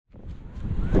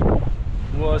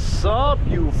What's up,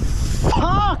 you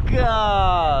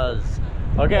fuckers?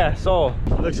 Okay, so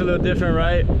looks a little different,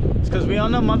 right? It's because we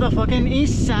on the motherfucking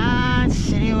east side,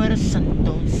 city where the sun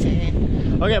don't set.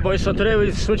 Okay, boys, so today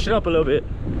we switched it up a little bit.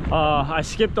 I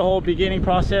skipped the whole beginning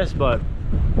process, but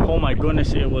oh my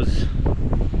goodness, it was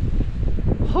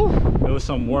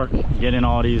some work getting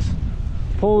all these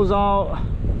poles out,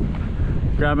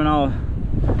 grabbing out,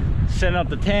 setting up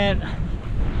the tent.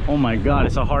 Oh my god,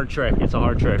 it's a hard trek. It's a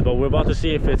hard trek, but we're about to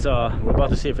see if it's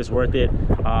worth it.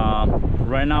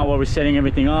 Right now while we're setting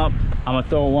everything up, I'm gonna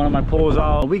throw one of my poles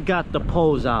out. We got the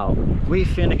poles out. We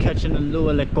finna catching the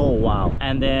lure, let go, wow.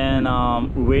 And then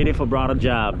we're waiting for brother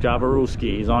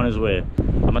Javaruski. He's on his way.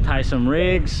 I'm gonna tie some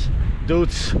rigs.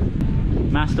 Dudes,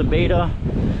 master beta,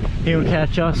 he will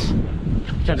catch us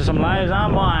some lives.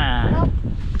 I'm on.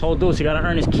 Told Deuce he gotta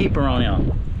earn his keep around here.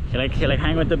 He like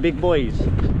hang with the big boys.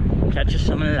 Catch us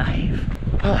some alive.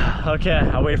 Okay,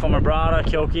 I wait for my brother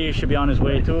Kyoki, should be on his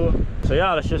way too. So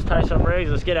yeah, let's just tie some rigs.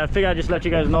 Let's get it. I figure I'd just let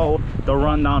you guys know the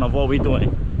rundown of what we're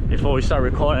doing before we start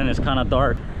recording. It's kind of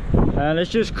dark, and let's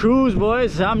just cruise,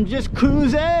 boys. I'm just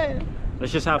cruising.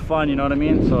 Let's just have fun, you know what I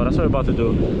mean? So that's what we're about to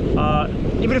do.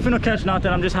 Even if we don't catch nothing,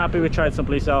 I'm just happy we tried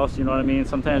someplace else, you know what I mean?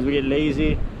 Sometimes we get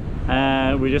lazy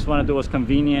and we just want to do what's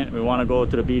convenient. We want to go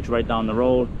to the beach right down the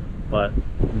road, but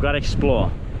we've got to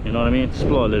explore, you know what I mean?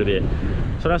 Explore a little bit.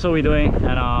 So that's what we're doing,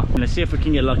 and let's see if we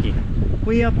can get lucky.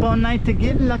 We up all night to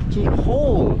get lucky.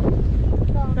 Oh,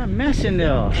 that mess in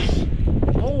there.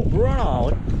 Oh,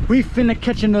 bro. We finna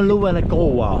catching the lure like, oh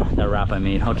wow, that rap I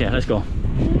made. Okay, let's go.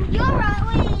 You're right.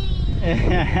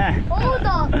 Hold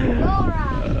on. You're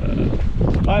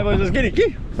right. Alright, boys, let's get it.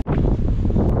 Key.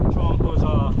 Trunk was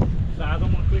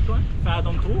Fathom, one quick one.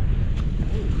 Fathom 2.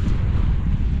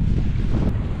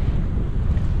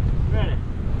 Ready?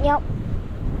 Yep.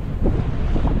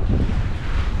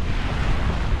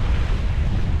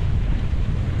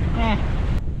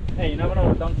 Hey, you never know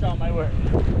what dump shot might work.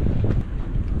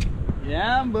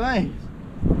 Yeah, boys.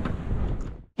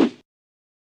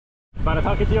 About to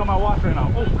talk it to you on my watch right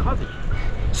now. Oh, cousin.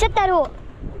 Set that up.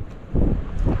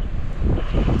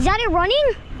 Is that it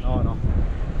running? No, no.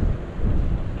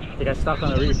 I think I stuck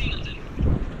on a reef.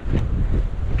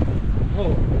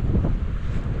 Oh.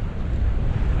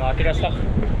 No, I think I stuck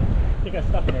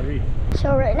on a reef.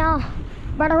 So right now,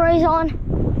 battery's on.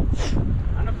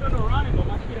 I'm not feeling running, but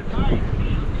my feet are tight.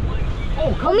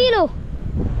 Oh, come Omilo.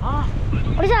 Huh?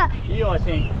 What is that? Eo, I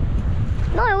think.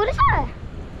 No, what is that?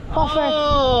 Puffer.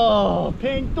 Oh,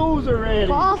 pink dudes already.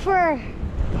 Puffer.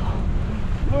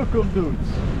 Look them dudes.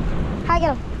 Hi,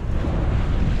 go.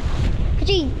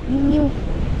 Gee, you.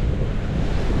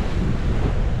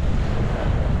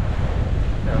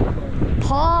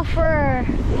 Puffer.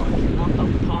 Not the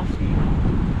puffy.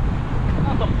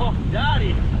 Not the puff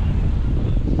daddy.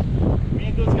 Me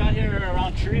and dudes got here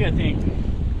around 3, I think.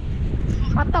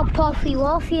 What the puffy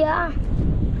wolf, yeah.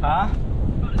 Huh?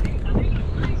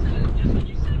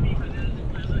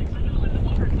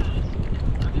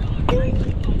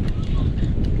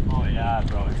 Oh yeah,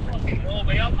 bro. Oh,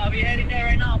 but I'll be heading there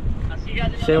right now. I'll see you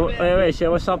guys in a little bit. Wait, say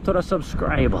what's up to the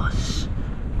subscribers.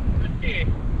 Okay.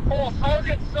 Oh, how's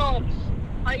it subs?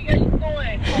 How you guys doing?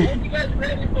 I hope you guys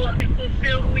ready for a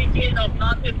fulfilled weekend of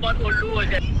nothing but Oluwa.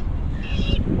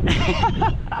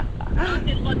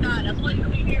 Nothing but that. That's what you'll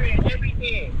be hearing every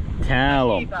day.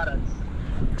 Tell them.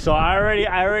 So I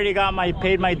already got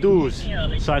paid my dues.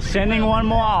 So I'm sending one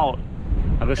more out.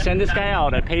 I'm gonna send this guy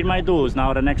out. I paid my dues.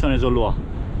 Now the next one is Olua.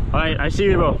 Alright, I see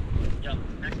you, bro. Yep.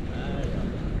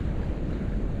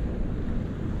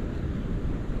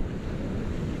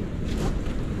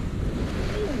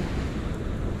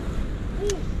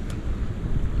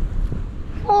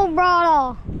 Oh,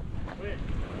 brother. Wait,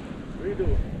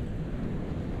 redo.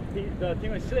 The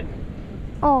thing was slick.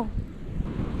 Oh.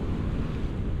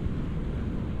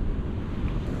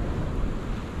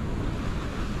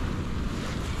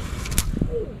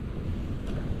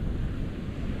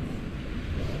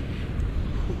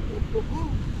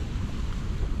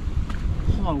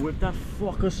 Come on, whip that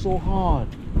fucker so hard.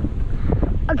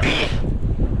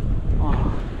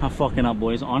 Oh, I'm fucking up,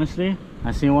 boys. Honestly,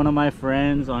 I seen one of my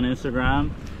friends on Instagram.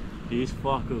 These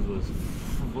fuckers was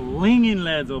flinging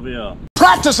leads over here.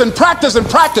 Practice and practice and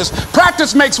practice.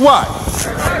 Practice makes what?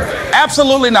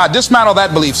 Absolutely not. Dismantle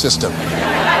that belief system.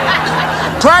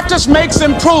 Practice makes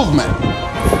improvement.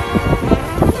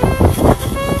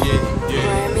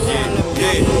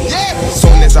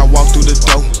 Soon as I walk through the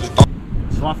door.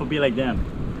 This one for be like them.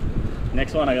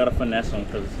 Next one I gotta finesse them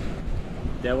because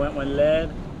they went with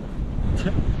lead.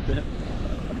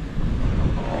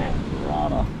 Oh,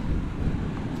 brother.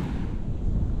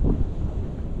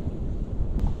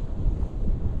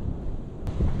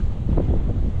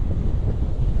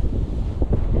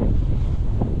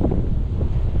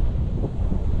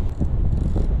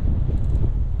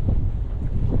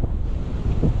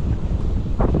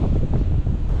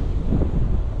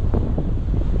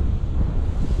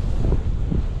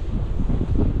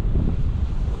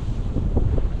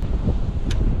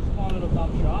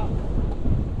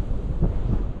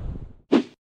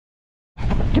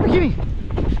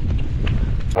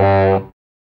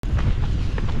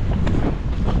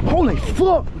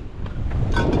 fuck?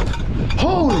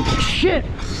 Holy shit!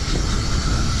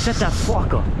 Set that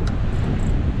fucker.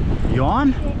 You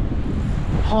on?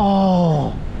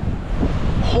 Oh.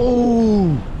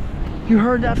 Oh. You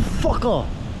heard that fucker?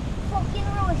 Fucking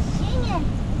was singing.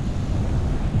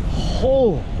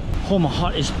 Oh. Oh, my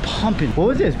heart is pumping. What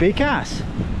was this? Big cast?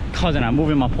 Cousin, I'm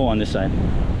moving my pole on this side.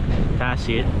 Can I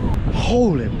see it?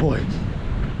 Holy boys.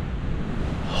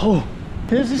 Oh.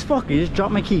 Here's this fucker. He just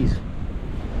dropped my keys.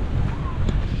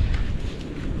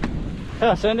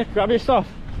 Yeah, send it. Grab your stuff.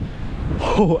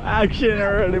 Oh, action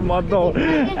already, my dog.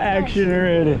 Action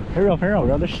already. Hurry up,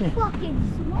 grab the shit.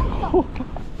 Fucking smoke.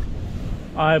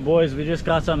 Alright, boys, we just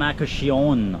got some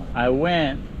action.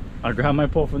 I grabbed my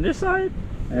pole from this side,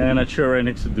 and I threw right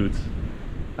next to Dudes.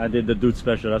 I did the Dude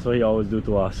special. That's what he always do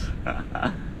to us.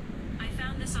 I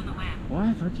found this on the web.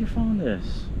 What? Where'd you find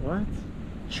this? What?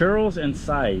 Churros and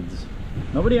sides.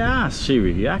 Nobody asked,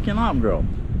 Shiri. You acting up, girl.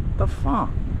 What the fuck?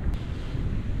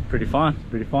 Pretty fun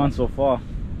so far.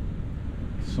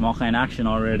 Smoking action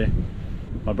already.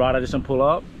 My brother just pull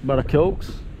up. Brother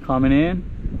Cokes coming in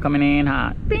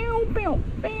hot. Pew, pew,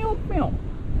 pew, pew.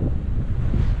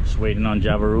 Just waiting on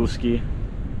Javaruski.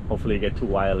 Hopefully get 2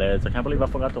 wire leads. I can't believe I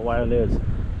forgot the wire leads.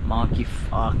 Monkey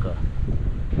fucker.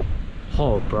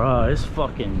 Oh, bro, it's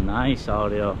fucking nice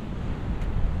out here.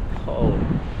 Oh.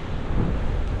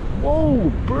 Whoa,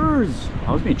 birds.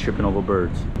 I was been tripping over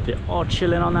birds. They're all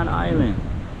chilling on that island.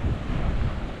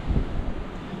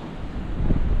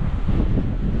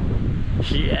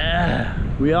 Yeah,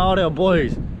 we out there,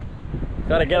 boys.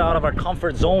 Gotta get out of our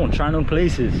comfort zone, try new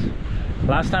places.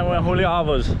 Last time we went Julio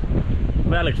Havas,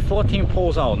 we had like 14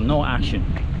 poles out, no action.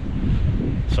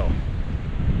 So,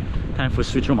 time for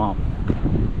switch them up.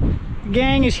 The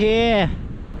gang is here.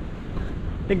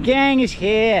 The gang is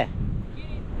here.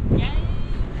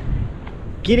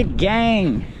 Get it,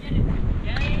 gang.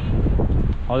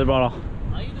 How's it, brother?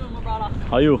 How you doing, my brother?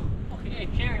 How you? Okay,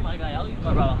 Carrie, my guy. How you,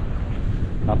 my brother?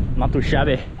 Not too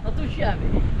shabby. Not too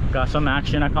shabby. Got some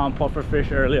action. I caught puffer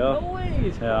fish earlier. No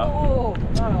ways. Yeah. Oh,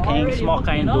 Paying small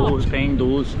kind dues, paying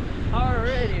dues.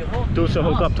 Already. Dudes to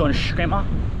hook up to a screamer.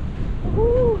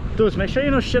 Dudes, make sure you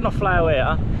know shit don't fly away,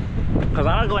 huh? Cause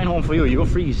I'm not going home for you. You go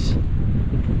freeze.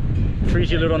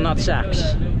 Freeze your little nut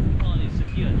sacks.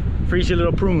 Freeze your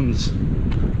little prunes.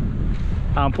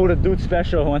 Pulled a Dude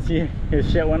special once his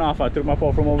shit went off. I took my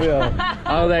pole from over here.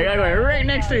 I was like, I go right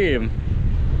next to him.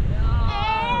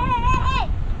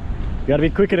 You gotta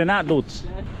be quicker than that, Dudes.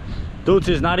 Dudes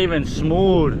is not even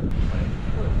smooth.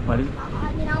 What is it?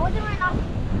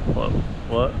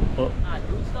 What?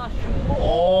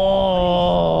 Oh!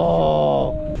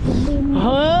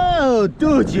 Oh,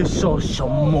 dude, you're so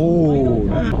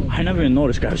smooth. I never even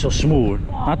noticed this guy was so smooth.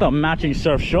 Not the matching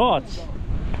surf shorts.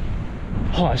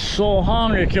 Oh, I'm so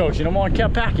hungry, Coach. You know, more care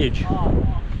package.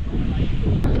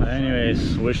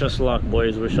 Anyways, wish us luck,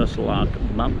 boys. Wish us luck.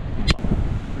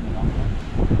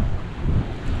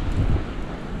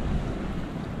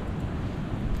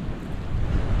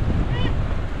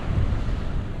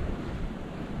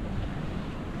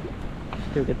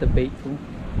 Still get the bait too.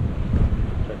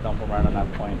 Should dump him right on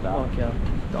that point out. Okay,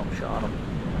 dump shot him.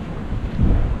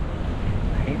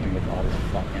 I hate when you get all this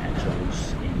fucking extra loose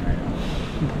skin right now.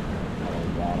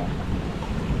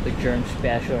 The germ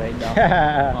special right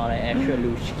now. All the extra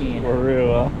loose skin. For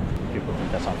real, huh? People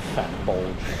think that's a fat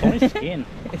bulge. It's only skin.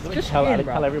 It's Let me just tell, skin, I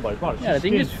bro. tell everybody. Bro, it's Yeah, just they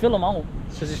skin. just fill them out.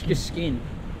 So it's just skin.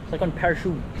 It's like on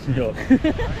parachute. Yeah.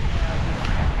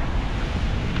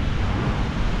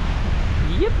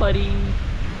 Yeah, buddy.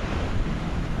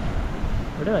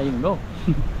 Where did I even go?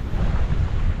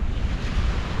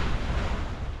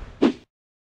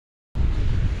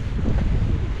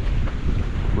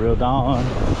 Reel down.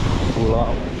 Pull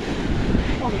up.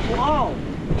 Oh, wow.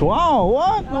 Wow,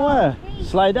 what? No way.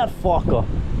 Slide that fucker.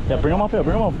 Yeah, bring him up here.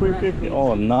 Bring him up. Quick.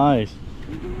 Oh, nice.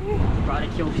 Probably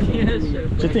killed me. Yes, Do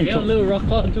you think? a little rock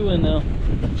on too in now. Do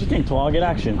you think Twal get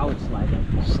action? I would slide that.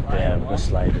 Yeah, we're gonna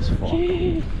slide this fuck.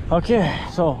 Okay,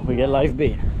 so we get live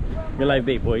bait. We're live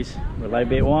bait, boys. We're live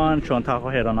bait 1. Throwing taco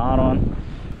head on that one.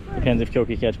 Depends if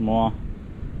Kyoki catch more.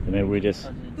 Then maybe we just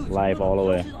live all the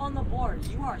way. On the board.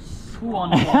 You are too on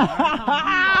the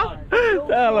board.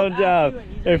 Tell him, Jeff.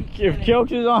 If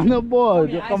Kyoki is on the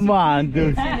board, come on,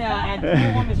 dude. And 2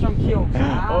 women from Kill.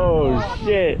 Oh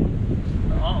shit.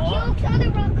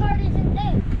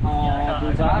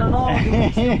 I don't know.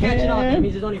 He's still catching up. That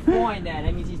means there's only 4 in that.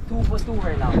 That means he's 2 for 2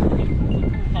 right now.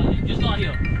 Just not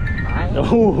here.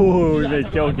 Oh, the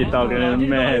Kyoki talking a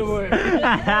mess.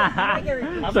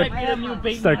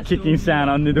 Start kicking sand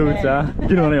on the dudes, huh?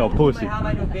 Get on there, pussy. I have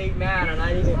a new big man and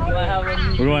I need to have a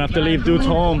new We're going to have to leave dudes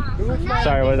home.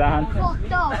 Sorry, what was that, hon?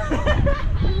 Fucked up.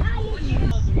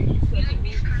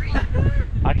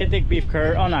 I can take beef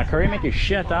curry. Oh, no, curry make you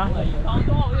shit, huh?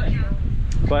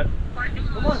 But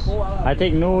I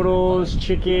take noodles,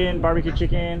 chicken, barbecue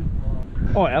chicken.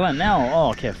 Oh, L&L. Oh,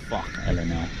 okay, fuck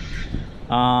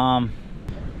L&L.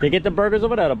 They get the burgers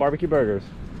over there, the barbecue burgers.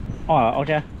 Oh,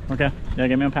 okay, okay. Yeah,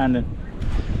 give me a pan then.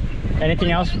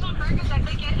 Anything else?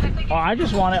 Oh, I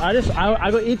just want it. I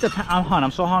go eat the pan.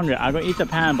 I'm so hungry. I go eat the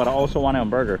pan, but I also want it on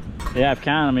burger. Yeah, if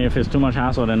can. I mean, if it's too much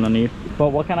hassle, then no need. But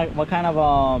what kind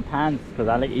of pans? Because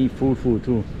I like eat food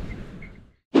too.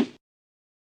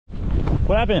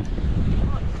 What happened?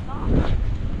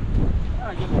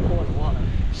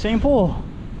 Same pool.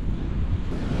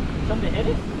 Somebody hit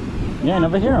it? Yeah, I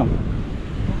never hear him.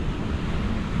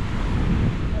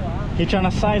 He trying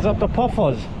to size up the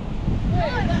puffers.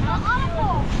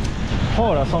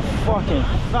 Oh, that's a fucking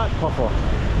fat puffer.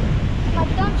 My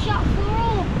dumb shot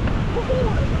through.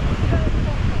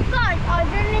 God,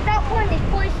 underneath that point, this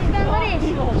place is gonna let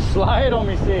it. Slide on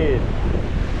me, Sid.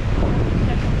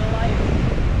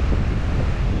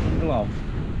 Glove.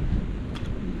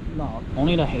 No,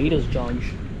 only the haters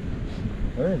judge.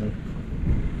 Where is he?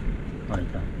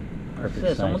 Right there. Perfect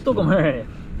size. Someone took him already.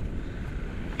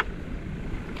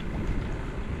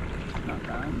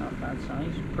 Not bad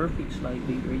size. Perfect slide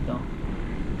bait right there.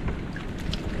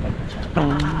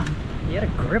 You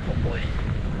gotta grip him, boy.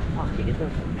 Fuck, you get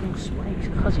those fucking spikes.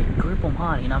 Cause you grip him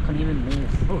hard, you're not gonna even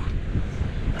move. Ooh.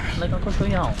 Like I'll show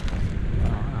you how.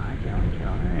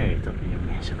 Hey, don't be a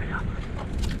mess of it up.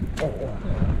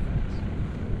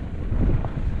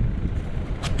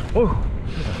 Oh,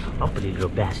 up with you little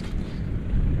bastard.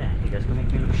 Yeah, you guys gonna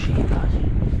make me look shame, guys.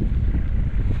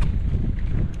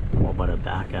 What about a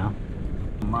back out?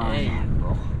 Hey,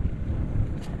 bro.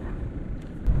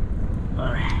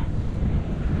 Alright.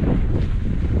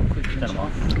 Quick Turn them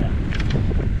off. Yeah.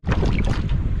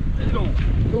 Let's go.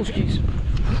 Go skis.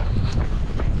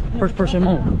 First person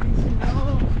move.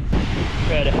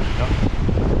 Ready. Go.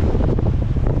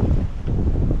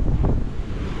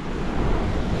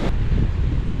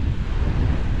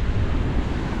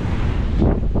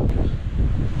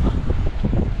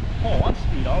 Oh, 1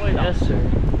 speed all the way down. Yes, sir.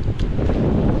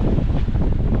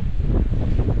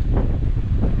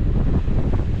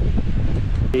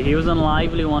 He was a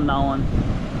lively one, that one.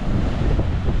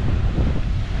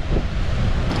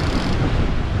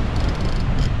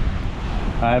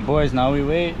 Alright, boys, now we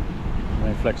wait. Let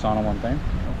me flex on one thing.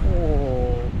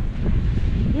 Oh.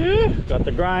 Yeah. Got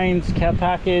the grinds, cat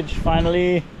package,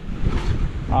 finally.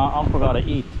 Uncle gotta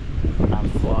eat. I'm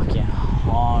fucking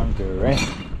hungry.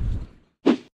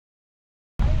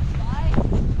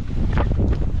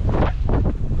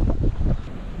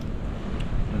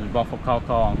 Buffalo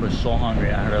cow. Uncle's so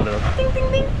hungry. I heard a little ding ding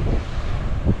ding.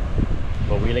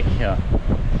 But we like here.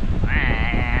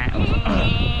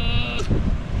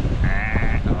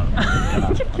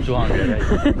 I'm too hungry, right?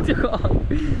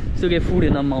 Still get food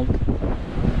in the mouth.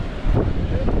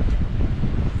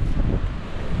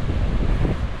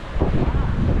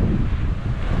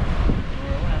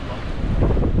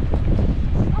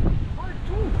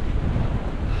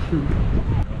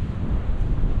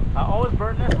 I always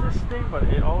burn this thing, but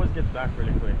it always gets back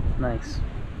really quick. Nice.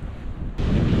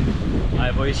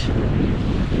 Alright, boys.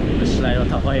 Let's slide on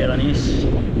top of here on this.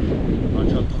 I'll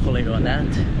try to collect on that.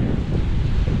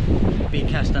 Big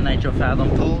cast the nitro fathom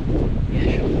tool. Yeah,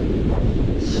 sure.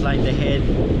 Slide the head.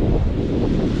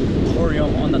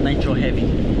 Thorium on the nitro heavy.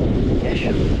 Yeah,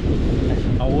 sure.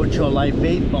 I would show live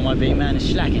bait, but my bait man is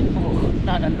slacking. Oh,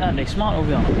 not like smart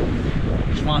over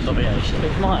here. Smart over here.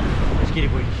 Like smart. Let's get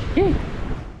it, boys. Yeah.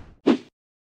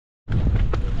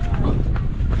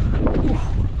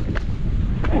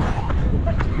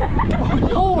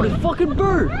 Oh, the fucking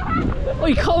bird! Oh,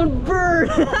 you caught a bird!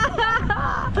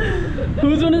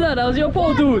 Whose one is that? That was your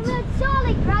pole, dudes.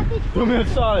 Do me a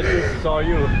solid, this saw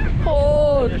you.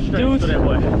 Oh, dudes.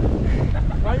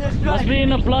 Must be in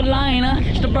the bloodline, huh?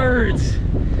 Catch the birds.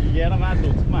 Yeah, them man,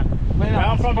 dudes. Come on.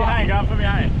 Grab from behind, grab from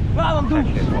behind. Grab him, dude.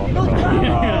 From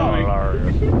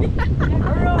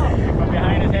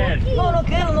behind his head. No,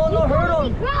 kill him. No, hurt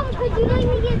him. Grab him because you don't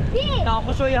even get bit. Now,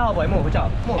 I'll show you how, boy. Move, watch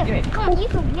out. Move, give me. Come on, you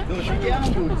can get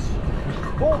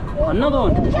Another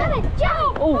one. Jump it,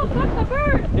 jump! Oh, fuck the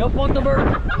bird! Yo, fuck the bird.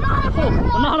 Not a bird!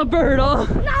 Not a bird, huh?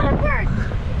 Not a bird!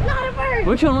 Not a bird!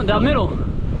 Which one? That middle?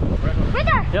 Right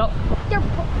there! Yep. They're...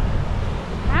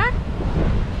 Huh?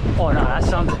 Oh, no, that's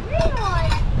something. Green one!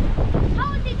 How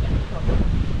was it?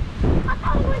 I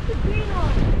thought it was the green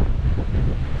one.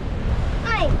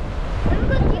 Hey, let me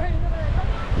go get...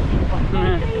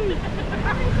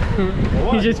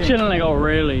 He's just chilling like, oh,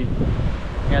 really?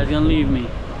 guys gonna leave me.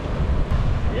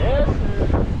 Yes,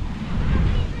 sir.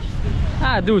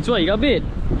 Ah, dude, so what? You got bit?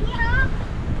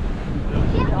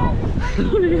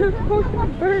 Look at this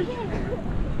fucking bird.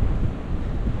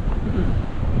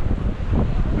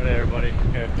 Right there, everybody.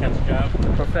 Here, catch a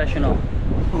job. Professional.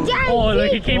 Oh,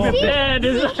 look, he came prepared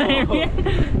this time.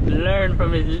 Learn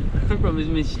from his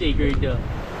mistake right there.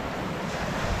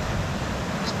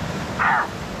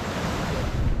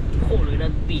 Oh, look at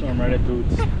that beak. I'm right at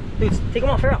dudes. Dudes, take him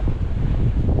off, hurry up.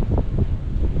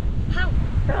 How?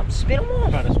 Hurry up, spin him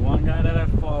off. Got this one guy that I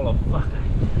follow. Fuck.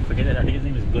 I forget it. I think his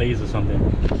name is Blaze or something.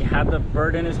 He had the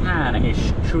bird in his hand and he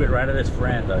threw it right at his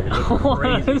friend. Dog. It looked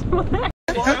crazy.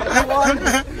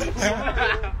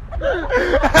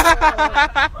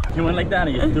 He went like that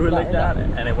and he threw it like that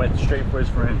and it went straight for his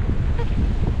friend.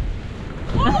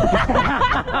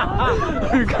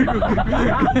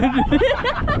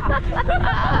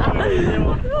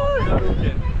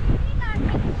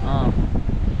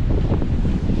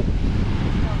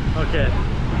 Okay.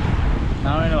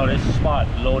 Now I know this spot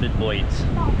loaded boys.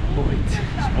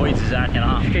 Boys is acting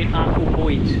off. Straight aqua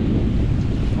boys.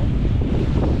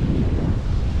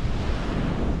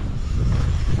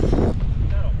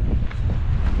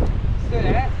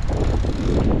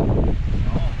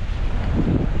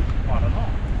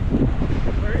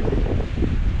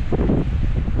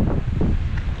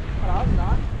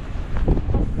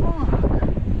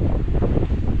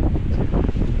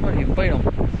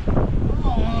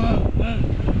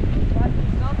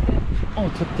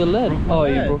 Took the lead. Oh,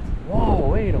 you broke. Whoa,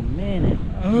 wait a minute.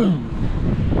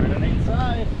 Right on the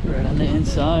inside. Right on the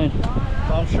inside.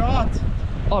 Top shot.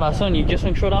 Oh, that's one you just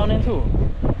went throw down into.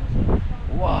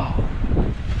 Wow.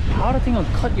 How the thing gonna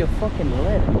cut your fucking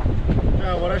lead?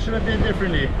 Yeah, what I should have did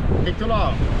differently. Take too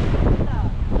long.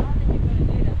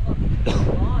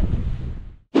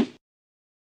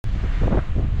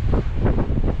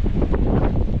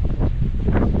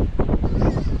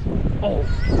 Oh,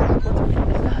 what the fuck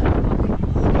is that?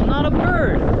 Not a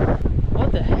bird.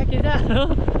 What the heck is that?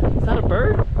 Is that a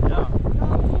bird? Yeah.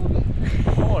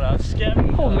 Oh, that scared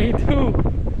me. Oh, me too.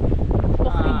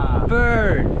 Fucking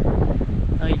bird.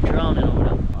 Now he's drowning over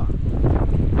there.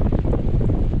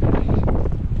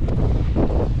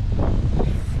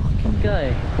 Fucking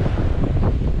guy.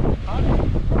 I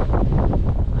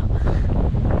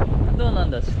don't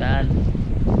understand.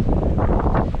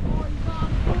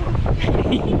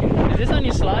 Is this on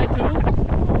your slide too?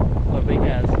 Or big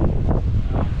ass?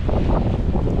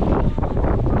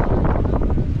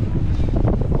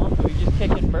 What, we just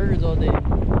kicking birds all day.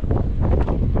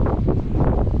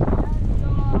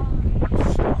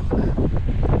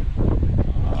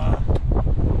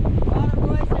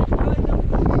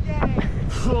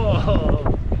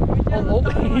 Oh,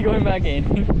 going back in.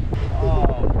 Oh,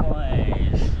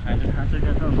 boys. I just had to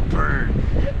get them bird.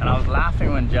 And I was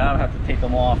laughing when Jab had to take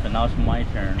them off, and now it's my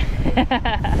turn.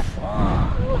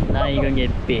 Now you're gonna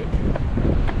get bit.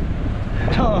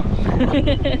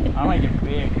 I might get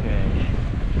big fish.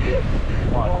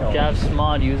 Jab's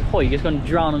smart, you're just gonna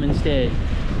drown him instead.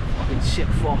 Fucking sick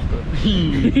fucker.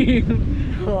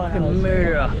 Fucking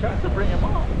murderer. Bring him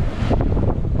up.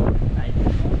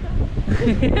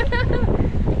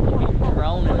 He's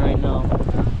drowning right now.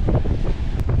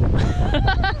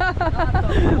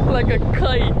 Like a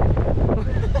kite.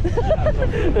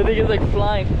 The thing is like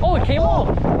flying. Oh, it came off.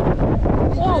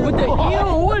 Oh, with the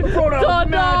eel. What?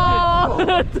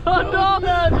 Ta-da!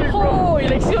 Ta-da! Oh, you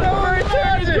like see the bird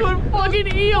turn into a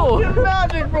fucking eel.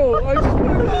 Magic, bro. I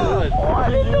swear to God.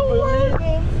 What in the world?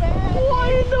 Why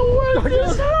in the world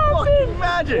just happened? Fucking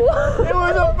magic. It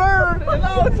was a bird, and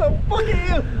now it's a fucking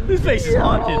eel. This place is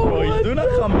haunted, boys. Do not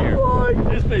come here.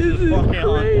 This place is fucking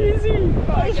haunted. Crazy.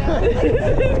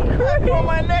 For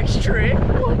my next trick.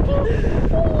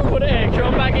 Put it, throw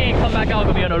him back in, come back out,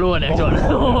 gonna be on the lure next one.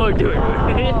 Oh, do it.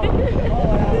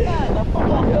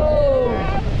 Yo,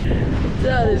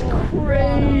 that is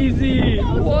crazy.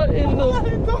 What in the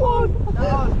fuck?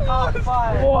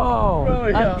 Wow. Bro,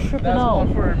 yeah, I'm tripping that's out.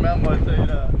 one for remember, I'll tell you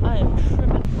that. I am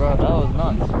tripping. Bro, that was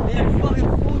nuts. They had fucking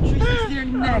 4 trees to your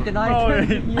neck and I turned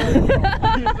He's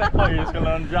like, oh, you're just gonna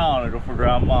let him drown and go for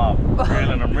grandma.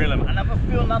 Reel him. I never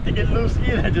feel not to get loose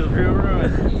either, just real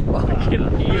ruined.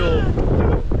 Fucking eel.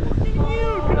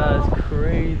 That is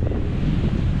crazy.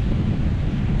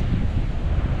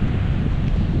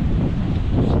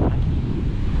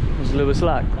 It's a little bit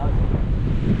slack.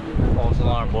 False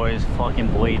alarm, boys. Fucking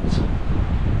blades.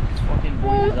 It's fucking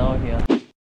boys out here.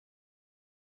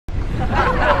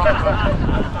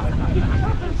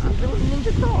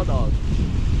 Ninja Claw dog.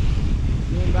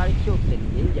 You ain't got to kill the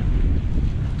ninja.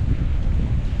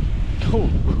 Oh,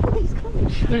 he's coming.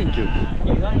 Thank you.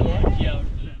 You got it, yeah? Yo,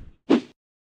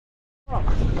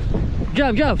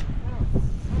 Jab, jab.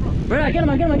 Right, I get him,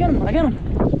 I get him, I get him, I get him.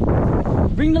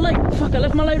 Bring the light. Fuck, I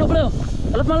left my light over there.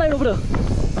 I left my light over there.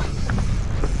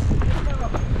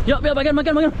 Yup, yup, I get him, I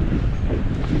get him, I get him.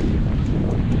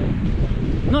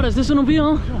 No, that's this one over here,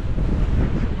 huh?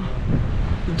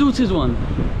 The dude's his one.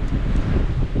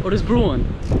 Or this blue one.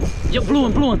 Yep, blue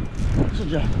one, blue one.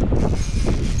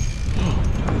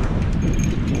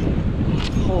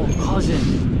 Oh, cousin.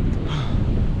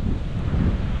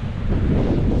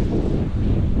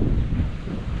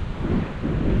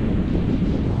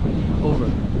 Over.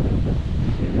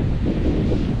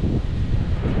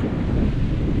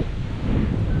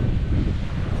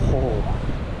 Oh.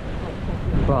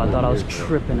 Bro, I thought I was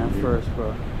tripping at first,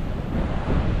 bro.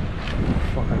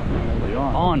 Fuck, I don't know.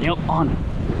 On, yep, on.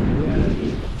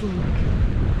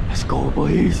 Let's go,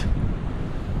 boys.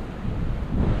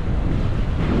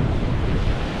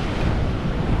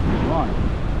 Come on.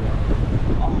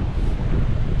 Oh.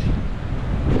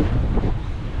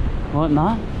 What,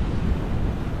 not?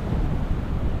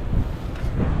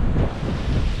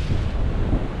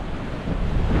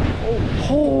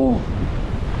 Oh.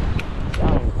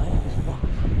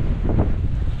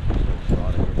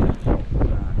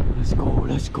 Let's go,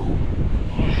 let's go.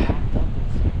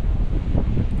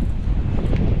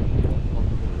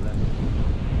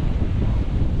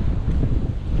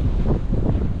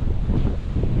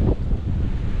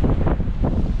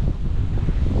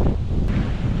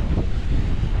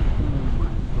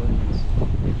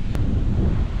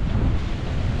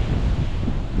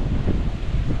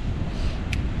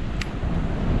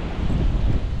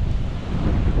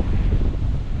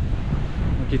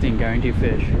 What do you think? Guaranteed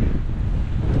fish?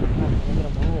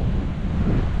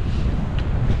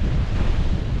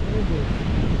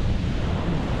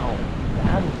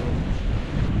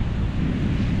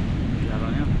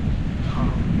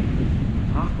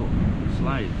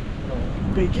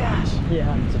 Big cast.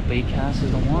 Yeah, it's a big cast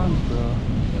is the ones, bro.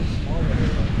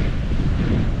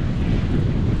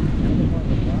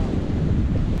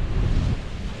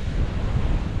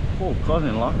 Oh,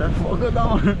 cousin, lock that fucker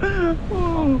down.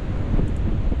 Oh.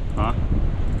 Huh?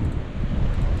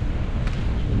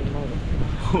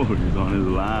 Oh, he's on his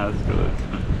last, cuz.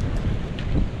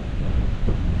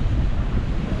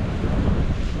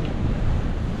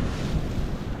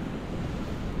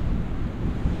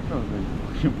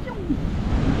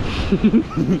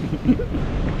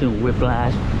 Doing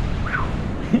whiplash.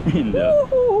 In the,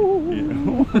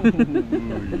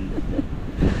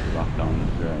 locked on the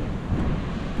drag.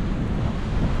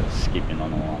 Skipping on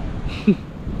the wall.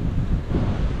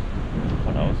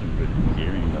 But I wasn't really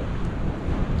hearing though.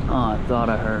 Oh, I thought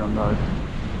I heard him, dog.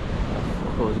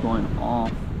 What was going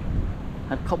off?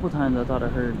 Had a couple times I thought I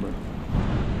heard, but.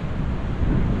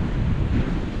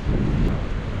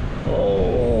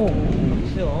 Oh,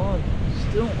 Still on.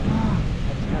 still on. I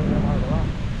just haven't been hard off.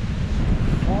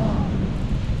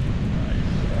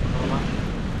 Nice.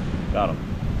 Got him.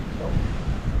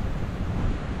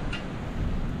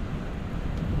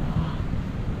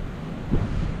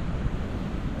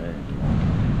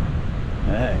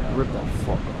 Hey, Rip that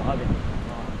fuck off.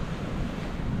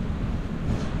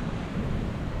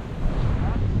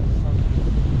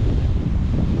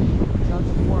 Sounds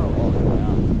horrible.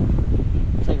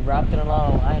 It's like wrapped in a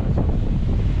lot of line or something.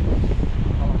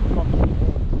 Oh, fucking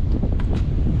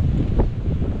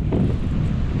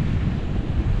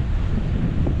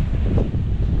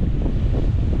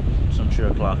some 3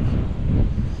 o'clock.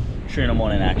 3 in the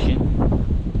morning action.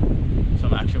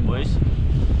 Some action, boys.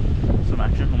 Some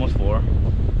action. Almost 4.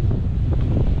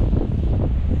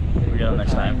 We get them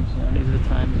next time. Yeah, these are the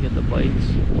times to get the bites.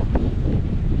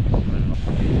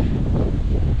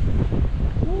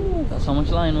 That's how much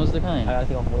line was the kind? I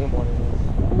think I'm way more than this.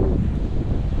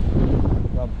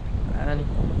 Rub. And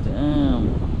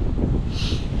Damn.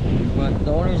 but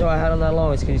the only reason why I had on that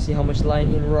long is because you see how much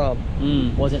line he rubbed.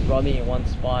 Mm. Wasn't rubbing in one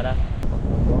spot. I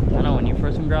know when you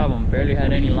first grabbed him, barely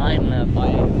had any line left. Come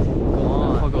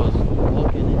on. That fucker was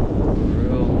hooking it.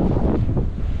 Bro.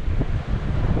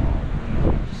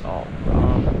 Just all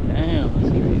wrong. Damn,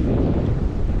 that's crazy.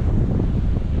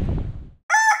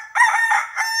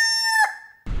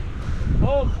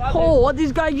 Oh, what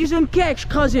this guy just on catch,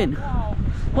 cousin?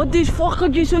 What this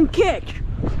fucker just on catch?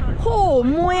 Oh,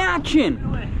 more action.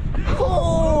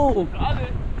 Oh.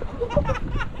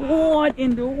 What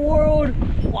in the world?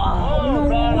 Wow,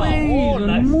 no way,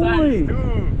 nice.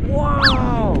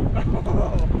 Wow.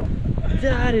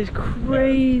 That is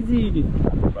crazy.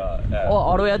 Oh,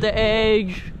 all the way at the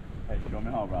edge. Hey, show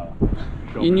me how, brother.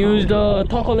 You can use the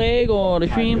taco leg or the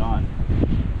shrimp.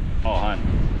 Oh, hon.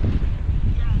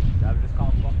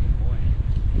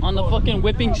 On the fucking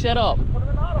whipping setup.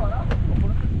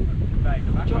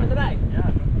 Join the bag.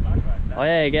 Oh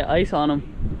yeah, get ice on them.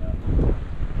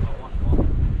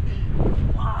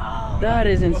 Wow. That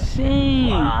is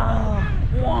insane.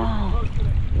 Wow.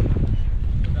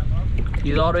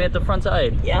 He's all the way at the front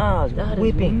side. Yeah, That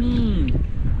whipping. is mean.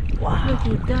 Wow. Look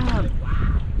at that.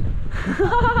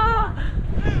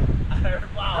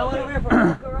 I went over for a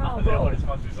walk around, bro. This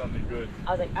must be something good. I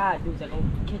was like, dude's like, oh,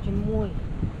 catching more.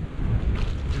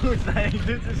 Dude's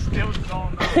still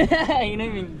going He didn't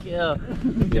even care.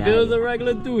 If it was a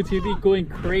regular dude, he'd be going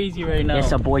crazy right now.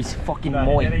 Yes, a boy's fucking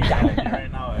moist.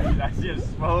 right now. That's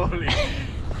just slowly,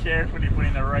 carefully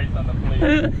putting the rice on the plate.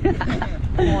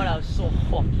 Oh, that was so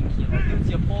fucking cute. Dude's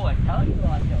your boy. Tell you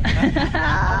what, yo.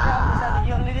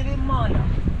 You're a little bit man.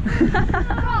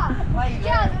 Why you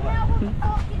Yeah, there, the man with the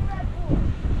fucking Red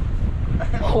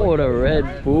Bull. Oh, the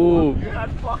Red Bull. You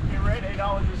had fucking red 8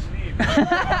 hours of sleep.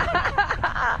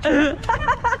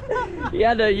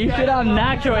 Yeah, you should have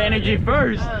natural energy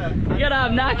first. You gotta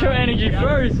have natural energy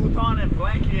first. Futon and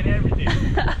blanket and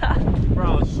everything.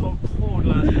 Bro, it was so cold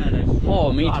last night.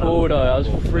 Oh, me too, though. I was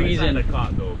freezing. The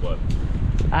cot, though, but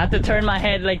I had to turn my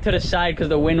head like to the side because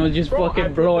the wind was just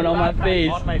fucking blowing on my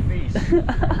face. On my face.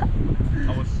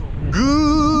 I was so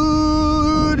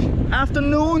good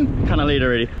afternoon. Kind of late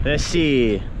already. Let's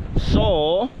see.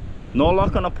 So, no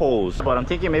luck on the poles, but I'm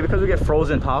thinking maybe because we get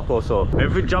frozen taco, so maybe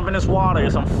if we jump in this water,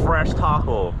 get some fresh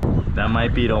taco. That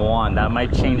might be the one. That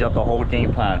might change up the whole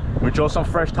game plan. We throw some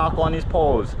fresh taco on these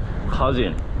poles,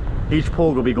 cousin. Each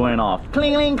pole will be going off.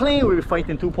 Cling, cling, cling. We'll be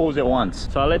fighting 2 poles at once.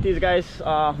 So I'll let these guys,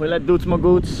 we let Doots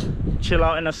Magoots chill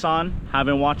out in the sun,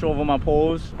 having watch over my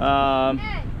poles.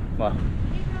 Hey, What? you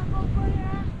gonna go for your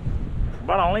ass?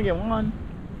 But I only get one.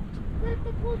 Let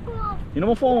the pool off. You know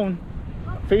my phone.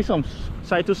 Face them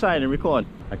side to side and record.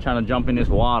 I'm trying to jump in this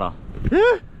water.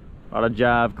 Got a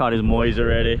jab, caught his moist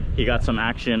already. He got some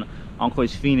action. Uncle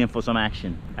is fiending for some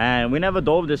action. And we never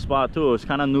dove this spot too. It's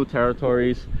kind of new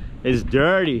territories. It's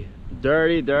dirty,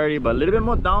 dirty, but a little bit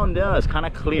more down there. It's kind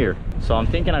of clear. So I'm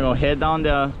thinking I'm gonna head down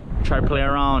there, try play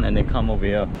around, and then come over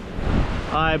here.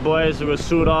 All right, boys, we're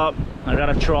suit up. I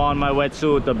gotta throw on my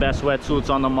wetsuit, the best wetsuits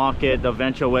on the market, the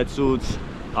Venture wetsuits.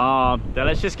 Then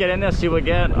let's just get in there, see what we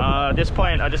get. At this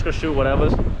point, I just go shoot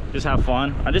whatever's, just have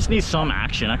fun. I just need some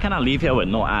action. I cannot leave here with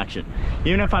no action.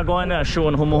 Even if I go in there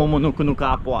shooting humu nuku nuku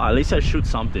apwa, at least I shoot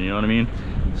something, you know what I mean?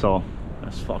 So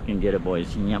let's fucking get it,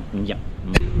 boys. Yep, yep.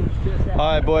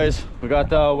 All right, boys, we got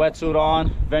the wetsuit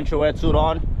on, Venture wetsuit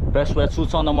on, best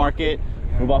wetsuits on the market.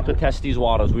 We're about to test these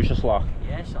waters. We should lock.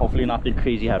 Yes. Hopefully nothing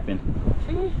crazy happen.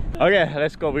 Okay,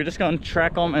 let's go. We're just gonna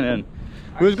track them, and then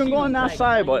we was gonna go on that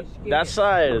side, but that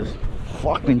side is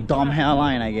fucking dumb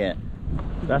hairline I get.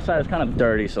 That side is kind of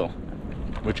dirty, so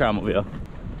we'll try them over here.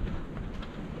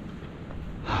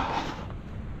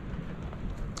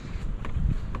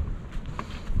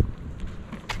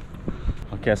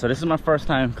 Okay, so this is my first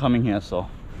time coming here, so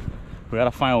we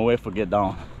gotta find a way to get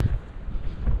down.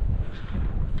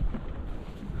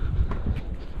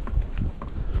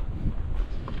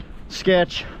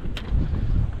 Sketch,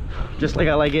 just like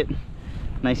I like it,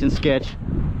 nice and sketch.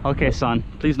 Okay, son,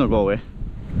 please don't go away.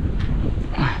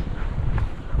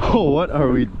 Oh, what are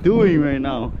we doing right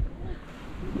now?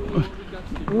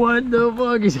 What the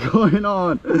fuck is going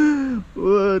on?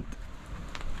 What?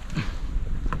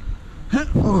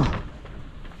 Oh.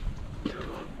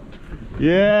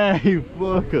 Yeah, you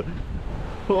fucker.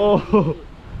 Oh,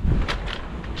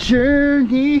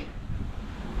 journey.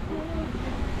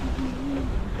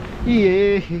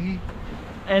 Yeah,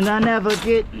 and I never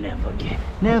get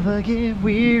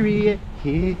weary.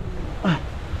 Yeah.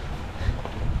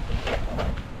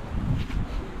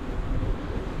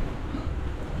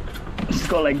 Let's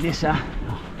go like this, huh?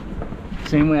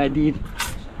 Same way I did.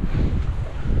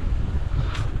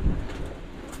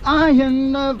 I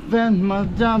am loving my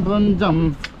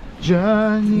dum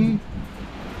journey.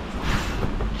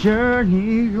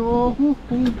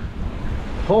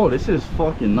 Oh, this is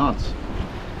fucking nuts.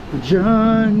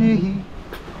 Journey.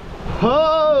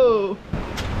 Oh,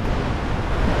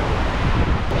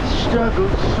 struggle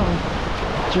song.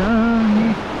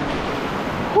 Journey.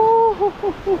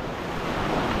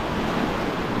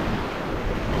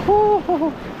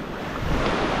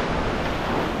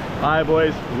 Alright,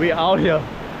 boys, we out here.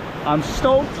 I'm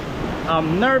stoked,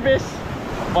 I'm nervous,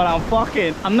 but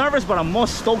I'm nervous, but I'm more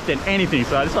stoked than anything,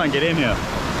 so I just want to get in here.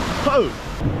 Oh,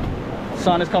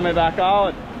 sun is coming back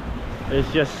out.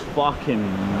 It's just fucking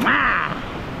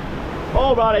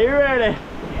oh, brother, you ready?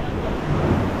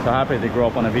 So happy they grow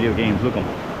up on the video games. Look 'em.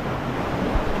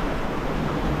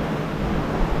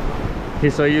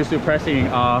 He's so used to pressing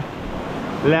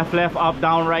left, up,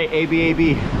 down, right, A, B, A,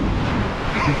 B.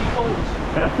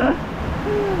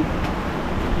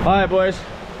 All right, boys,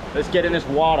 let's get in this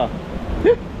water.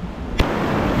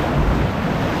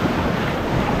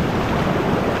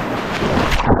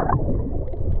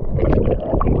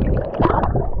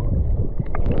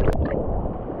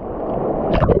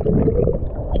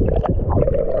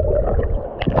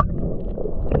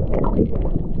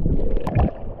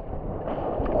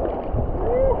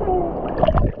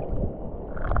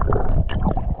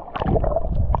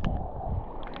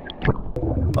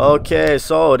 Okay,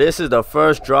 so this is the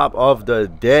first drop of the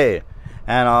day,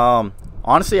 and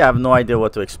honestly I have no idea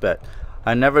what to expect.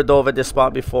 I never dove at this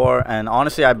spot before, and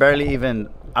honestly I don't even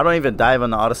dive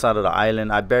on the other side of the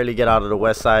island. I barely get out of the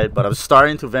west side, but I'm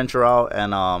starting to venture out,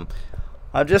 and I'm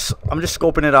just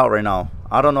scoping it out right now.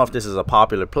 I don't know if this is a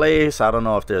popular place. I don't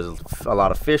know if there's a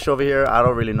lot of fish over here. I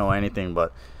don't really know anything,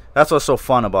 but that's what's so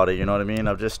fun about it, you know what I mean?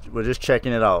 We're just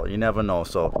checking it out. You never know.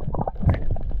 So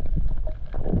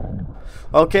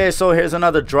okay, so here's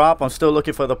another drop. I'm still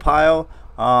looking for the pile.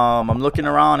 I'm looking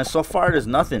around, and so far there's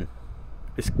nothing.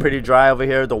 It's pretty dry over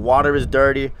here. The water is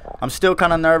dirty. I'm still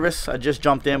kind of nervous. I just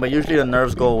jumped in, but usually the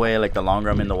nerves go away like the longer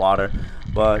I'm in the water.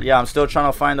 But yeah, I'm still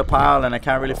trying to find the pile, and I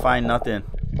can't really find nothing.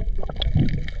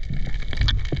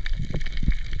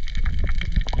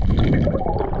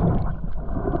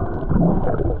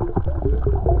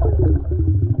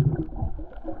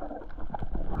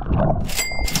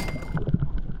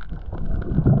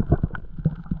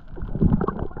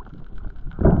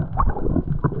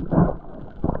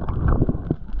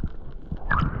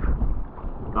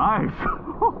 Nice.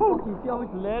 You see how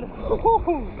much lead?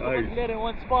 Nice. Lead in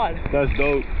one spot. That's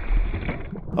dope.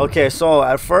 Okay, so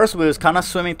at first we was kind of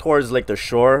swimming towards like the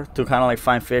shore to kind of like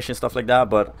find fish and stuff like that,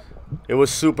 but it was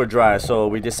super dry, so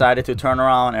we decided to turn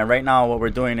around, and right now what we're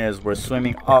doing is we're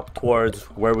swimming up towards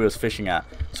where we was fishing at.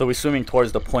 So we're swimming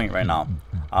towards the point right now,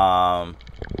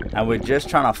 and we're just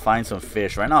trying to find some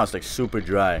fish. Right now it's like super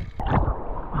dry.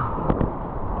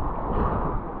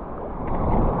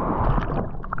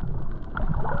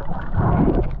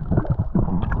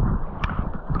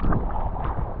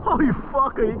 Holy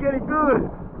fucker, you getting good?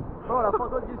 Bro, that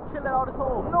fucker just chilling out his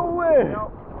hole. No way! Yep.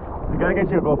 You gotta get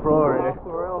your GoPro already.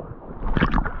 For real.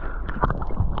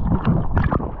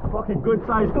 Fucking good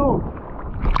size too.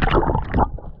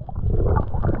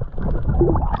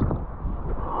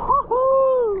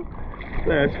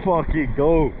 Let's fucking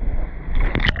go.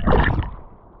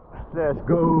 Let's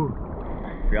go.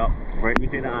 Yep, right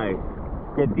between the eye.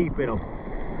 Get deep in them.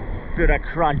 Feel that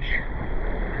crunch.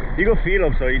 You can feel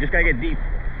them, so you just gotta get deep.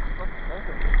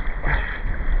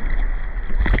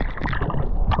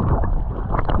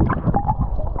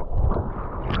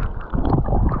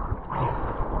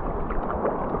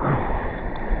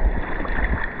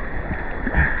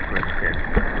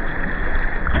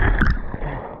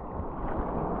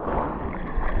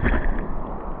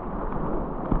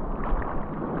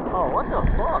 Oh, what the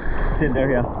fuck? It's in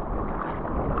there, yeah.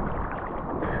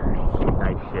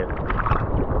 Nice shit.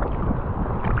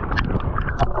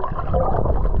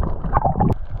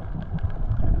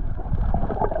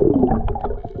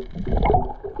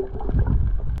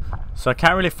 So I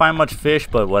can't really find much fish,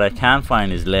 but what I can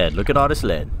find is lead. Look at all this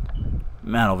lead.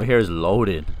 Man, over here is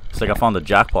loaded. It's like I found the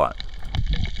jackpot.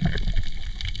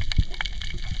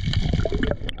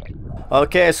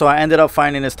 Okay, so I ended up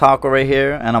finding this taco right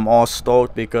here, and I'm all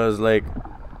stoked because like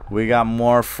we got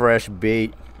more fresh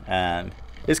bait, and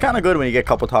it's kind of good when you get a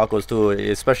couple tacos too,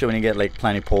 especially when you get like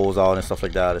plenty poles out and stuff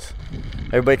like that.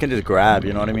 Everybody can just grab,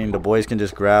 you know what I mean? The boys can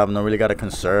just grab, no really gotta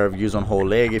conserve, use on whole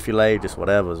leg if you like, just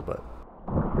whatever's. But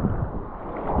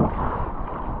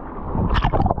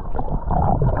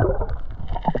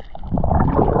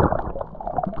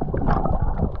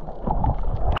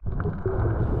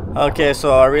okay,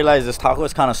 so I realized this taco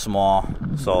is kind of small,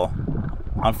 so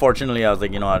unfortunately I was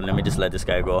like, you know what, let me just let this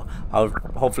guy go.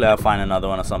 Hopefully I'll find another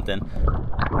one or something.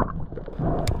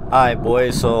 Alright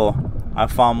boys, so I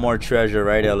found more treasure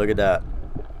right there. Look at that.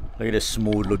 Look at this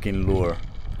smooth looking lure.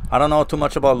 I don't know too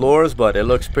much about lures, but it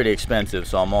looks pretty expensive,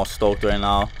 so I'm all stoked right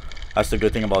now. That's the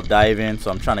good thing about diving,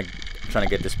 so I'm trying to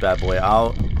get this bad boy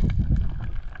out.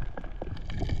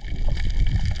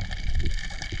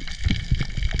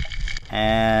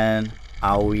 And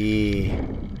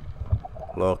owie,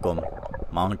 welcome,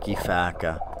 monkey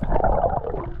faca.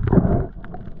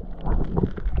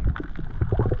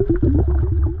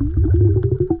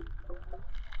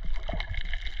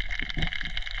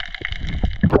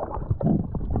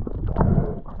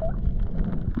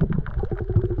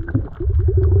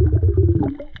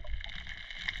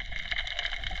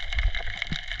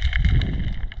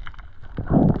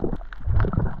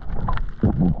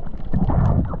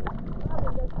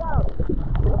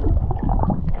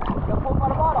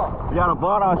 got a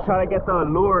bottom. I was trying to get the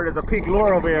lure. There's a pink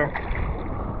lure over here.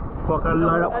 Fucking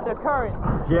light up. At the current.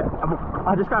 Yeah,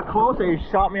 I just got closer. He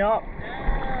shot me up.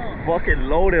 Fucking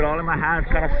loaded all in my hands.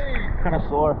 Kind of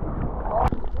sore.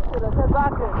 Let's head back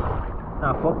then.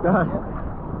 Nah, fuck that.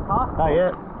 Huh? Not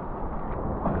yet.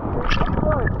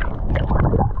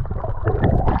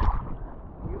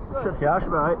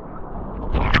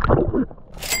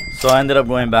 So I ended up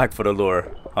going back for the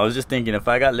lure. I was just thinking, if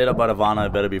I got lit up by the Vanna,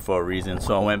 it better be for a reason.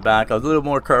 So I went back. I was a little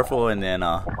more careful, and then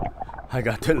I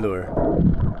got the lure.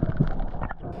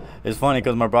 It's funny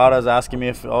because my brother was asking me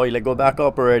if, oh, you like go back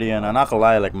up already, and I'm not gonna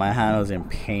lie, like my hand was in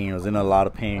pain. I was in a lot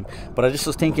of pain, but I just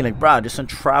was thinking, like, bro, I just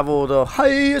traveled the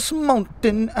highest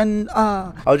mountain, and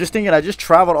I was just thinking, I just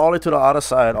traveled all the way to the other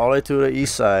side, all the way to the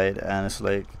east side, and it's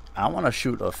like, I want to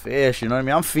shoot a fish, you know what I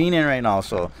mean? I'm fiending right now,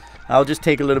 so I'll just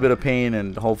take a little bit of pain,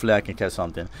 and hopefully I can catch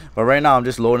something. But right now, I'm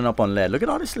just loading up on lead. Look at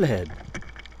all this lead,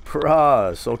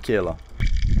 bruh, so killer.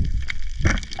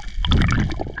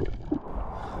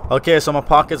 Okay, so my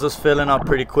pockets was filling up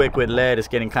pretty quick with lead. It's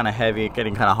getting kind of heavy,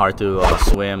 getting kind of hard to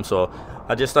swim. So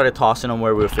I just started tossing them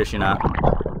where we were fishing at.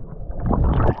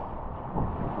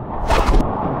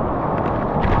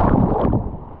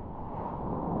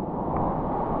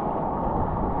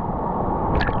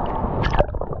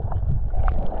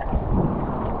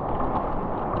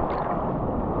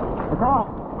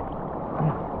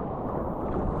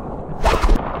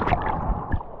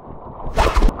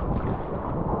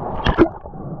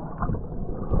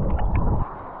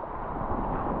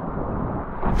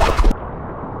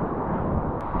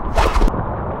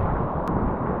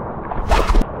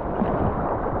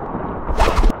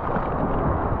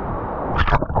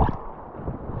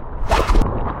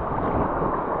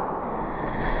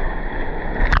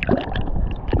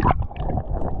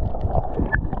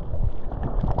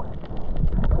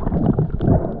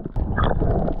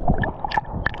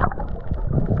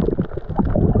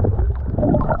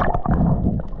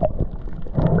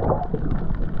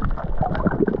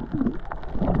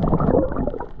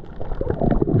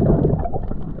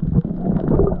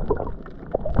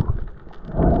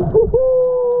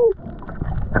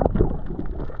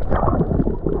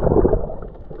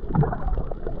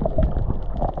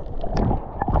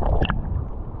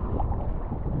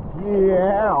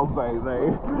 Yeah,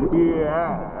 baby.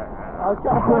 Yeah. I was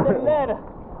trying to find that lead.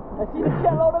 I see the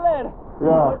shitload of lead.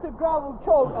 Yeah. It's a gravel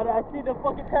choke, and I see the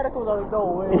fucking tentacles. I was like, no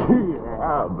way.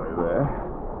 Yeah, baby.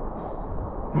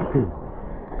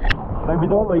 Maybe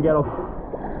don't let get off.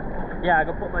 Yeah, I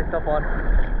can put my stuff on.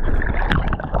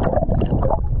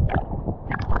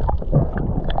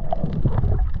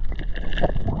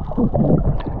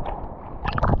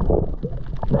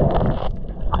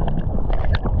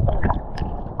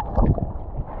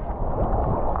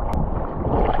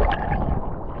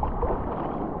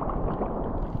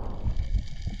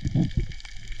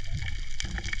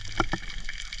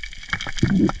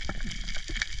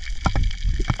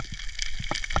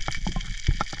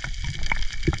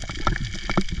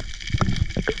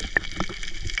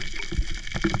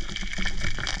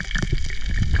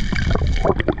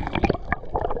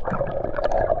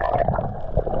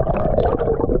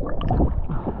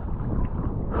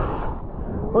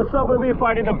 What's up with me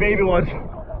finding the baby ones?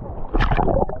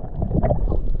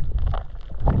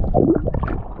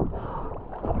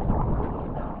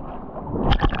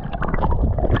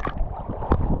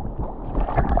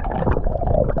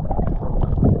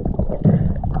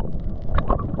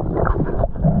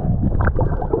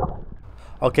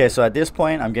 Okay, so at this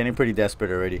point, I'm getting pretty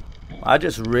desperate already. I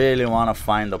just really want to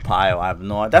find the pile. I have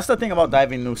no. That's the thing about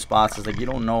diving new spots, is like you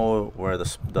don't know where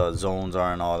the zones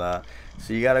are and all that.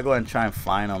 So you gotta go and try and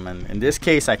find them. And in this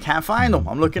case, I can't find them.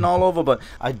 I'm looking all over, but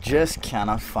I just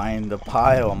cannot find the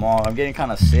pile. I'm getting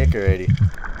kind of sick already.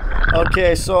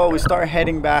 Okay, so we start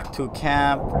heading back to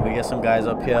camp. We get some guys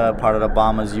up here, part of the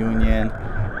Bombers Union,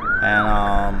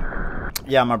 and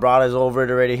yeah, my brother's over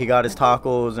it already. He got his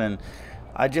tacos, and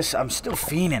I'm still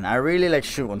fiending. I really like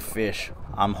shooting fish.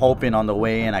 I'm hoping on the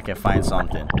way in I can find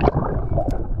something.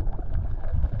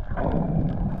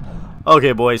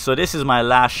 Okay, boys, so this is my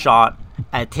last shot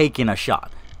at taking a shot.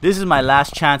 This is my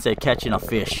last chance at catching a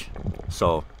fish.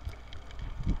 So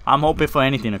I'm hoping for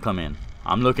anything to come in.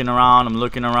 I'm looking around.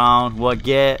 What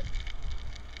get?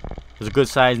 There's a good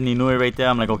size ninui right there.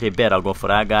 I'm like, okay, bet I'll go for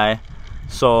that guy.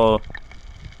 So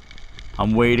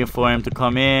I'm waiting for him to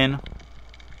come in.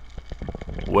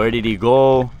 Where did he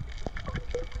go?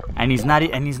 And he's not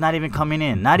even coming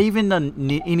in. Not even the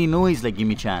ininuis like give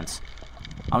me chance.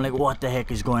 I'm like, what the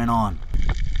heck is going on?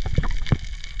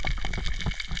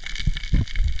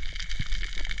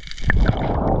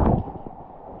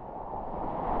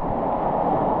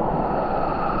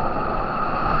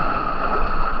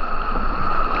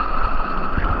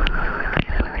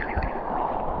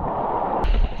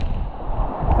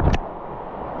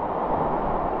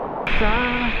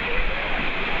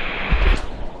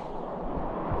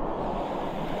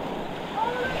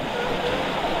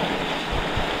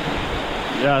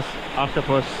 Yes,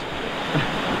 octopus.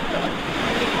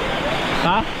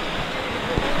 Huh?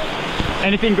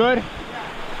 Anything good?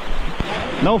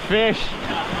 No fish.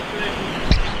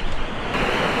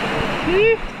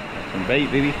 Some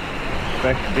bait, baby.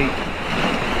 Fresh bait.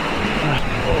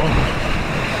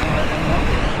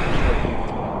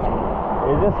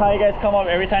 Is this how you guys come up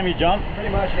every time you jump? Pretty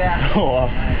much, yeah. Oh wow.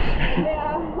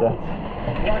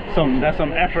 That's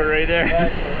some effort right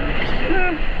there.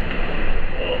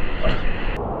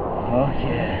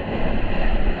 Okay.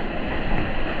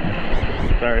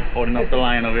 Sorry, holding up the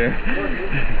line over here.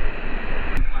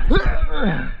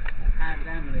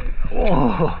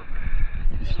 Whoa.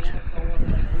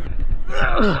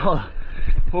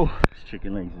 Oh, this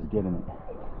chicken legs is getting it.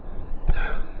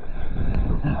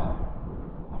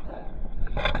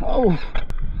 Oh.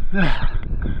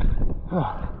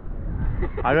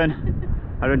 I'm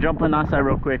gonna jump on that side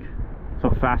real quick. It's a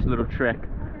fast little trek.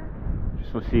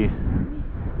 Just to see.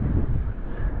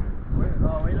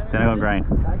 Then I go grind.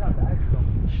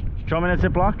 Throw them in a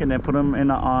Ziploc and then put them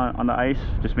in on the ice.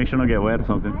 Just make sure they don't get wet or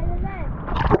something.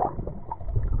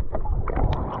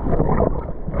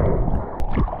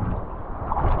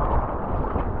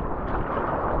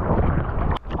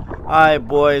 Alright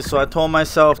boys, so I told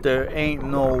myself there ain't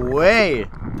no way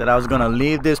that I was gonna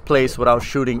leave this place without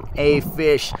shooting a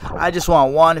fish. I just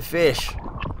want one fish.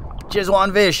 Just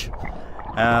one fish.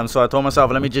 So I told myself,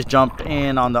 let me just jump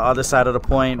in on the other side of the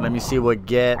point. Let me see what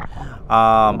get.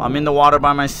 I'm in the water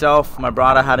by myself. My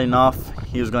brother had enough.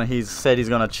 He said he's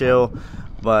gonna chill,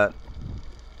 but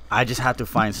I just had to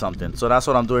find something. So that's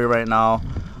what I'm doing right now.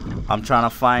 I'm trying to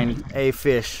find a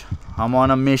fish. I'm on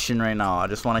a mission right now. I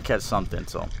just want to catch something.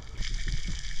 So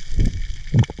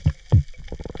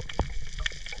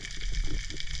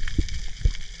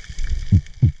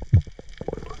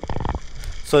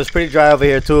it's pretty dry over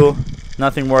here too.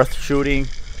 Nothing worth shooting.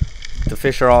 The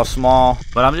fish are all small,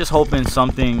 but I'm just hoping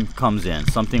something comes in,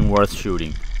 something worth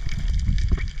shooting.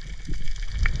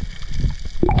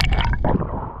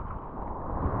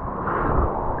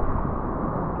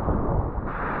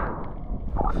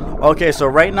 Okay, so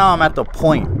right now I'm at the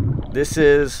point. This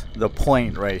is the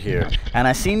point right here, and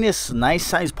I seen this nice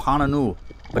sized pananu,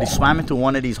 but he swam into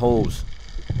one of these holes.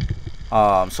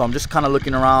 So I'm just kind of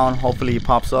looking around. Hopefully he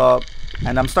pops up,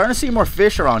 and I'm starting to see more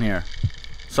fish around here.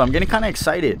 So I'm getting kind of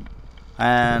excited,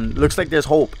 and looks like there's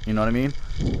hope. You know what I mean?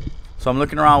 So I'm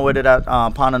looking around. Where did that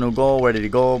pananu go? Where did he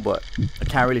go? But I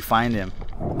can't really find him.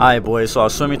 Alright boys, so I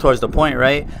was swimming towards the point,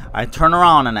 right? I turn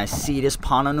around and I see this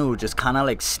pananu just kind of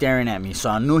like staring at me. So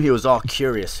I knew he was all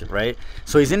curious, right?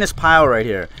 So he's in this pile right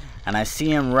here, and I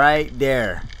see him right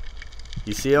there.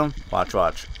 You see him? Watch.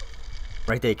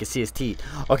 Right there, you can see his teeth.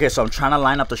 Okay, so I'm trying to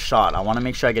line up the shot. I want to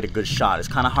make sure I get a good shot. It's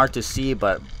kind of hard to see,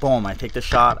 but boom, I take the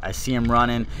shot. I see him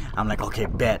running. I'm like, okay,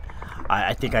 bet.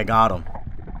 I think I got him.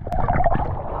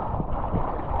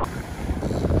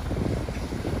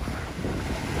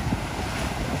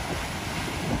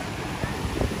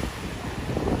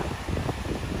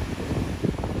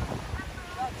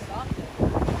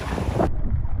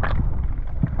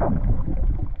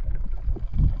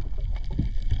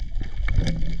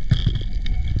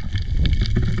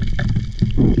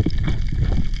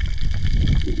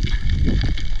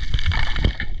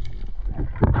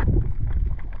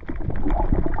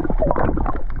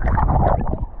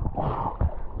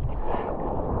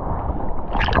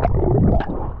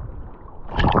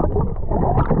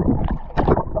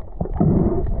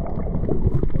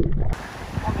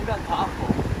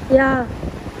 Yeah.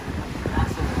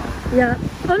 Yeah.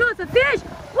 Oh no, it's a fish!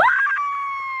 Woo!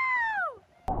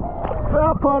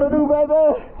 Yeah, pananu, baby!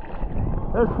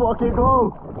 Let's fucking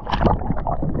go!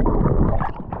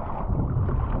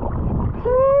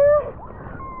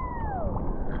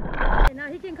 Okay, now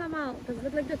he can come out, because it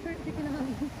look like the shrimp picking out.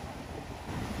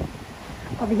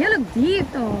 Oh, but he look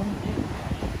deep though.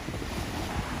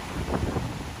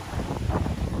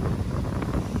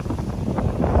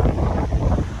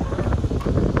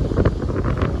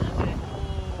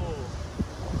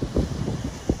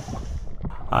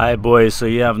 Alright boys, so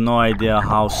you have no idea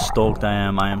how stoked I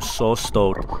am. I am so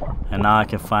stoked. And now I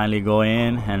can finally go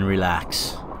in and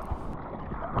relax.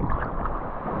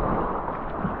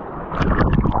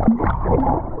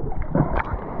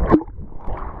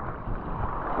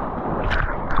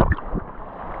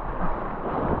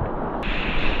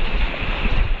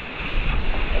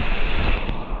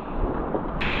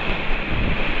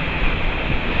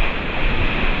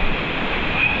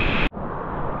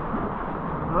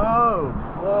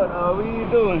 What are we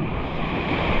doing?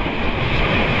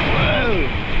 Whoa.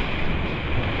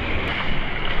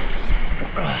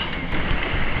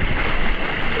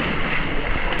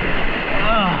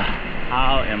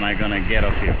 I gonna get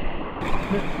up here?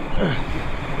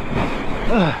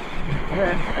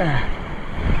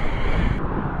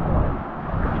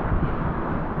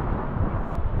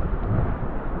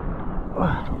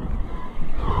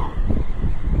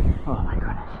 Oh my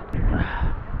goodness.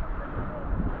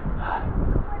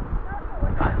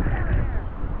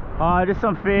 Oh, just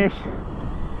some fish.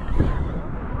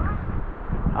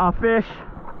 Fish.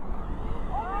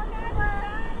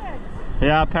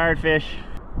 Yeah, parrotfish.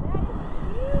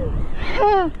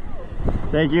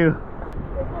 Thank you.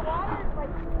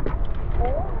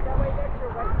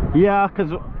 Yeah,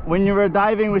 because when you were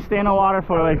diving, we stay in the water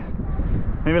for like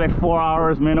maybe like 4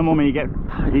 hours minimum, and you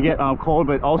get cold,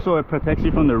 but also it protects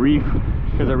you from the reef,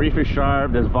 because the reef is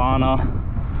sharp. There's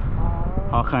fauna,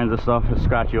 all kinds of stuff to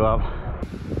scratch you up.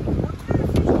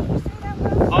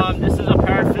 This is a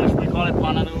parrotfish. We call it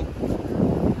pananu.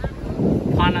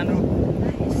 Pananu.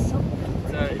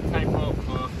 It's a type of,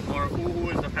 or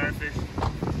uhu is the parrotfish,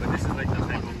 but this is like the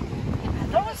type of uhu.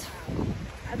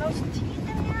 Are those teeth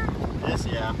in there? Yes,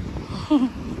 yeah. Oh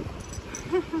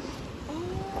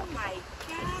my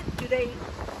god. Do they,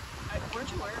 weren't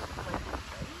you wearing like?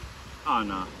 Oh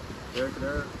no, they're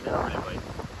really white.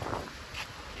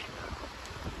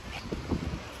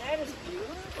 That is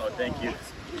beautiful. Oh, thank you.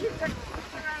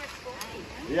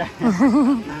 Yeah.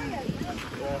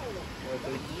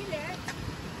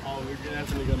 Oh, we're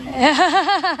definitely gonna eat it.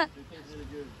 It tastes really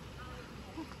good.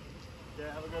 Yeah,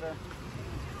 have a good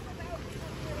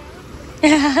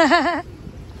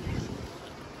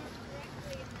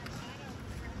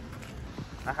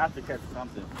I have to catch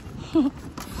something.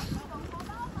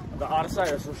 The other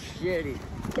side is so shitty.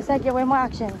 Guess I get way more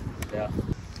action. Yeah.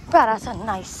 Wow, that's a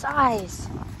nice size.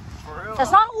 For real?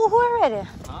 That's not uhu already.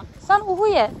 Huh? It's not uhu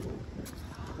yet.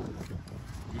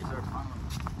 These are common.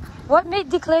 What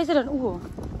declares it an uhu?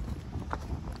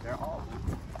 They're all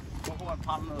uhu and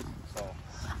pananu, so.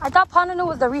 I thought pananu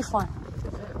was the reef one.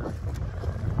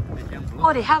 They can blue.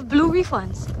 Oh, they have blue reef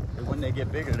ones. When they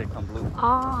get bigger, they come blue.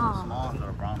 Ah. Small,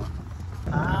 they're brown.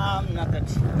 I'm not the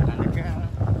kind of girl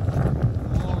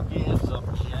who gives up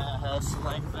just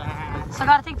like that. So I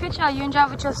gotta take a picture of you and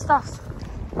drive with your stuff.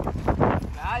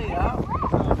 Yeah.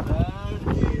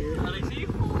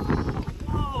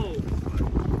 Whoa!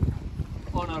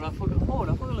 Oh no, that fucking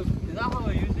looks. Is that how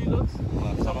it usually looks?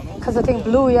 Cause I think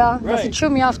blue, yeah. That's what threw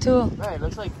me off too. Right, it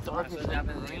looks like dark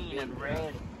green and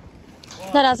red.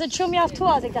 No, that's what threw me off too.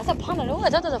 I was like, that's a pananu. I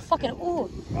thought that was a fucking ooh.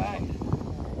 Right.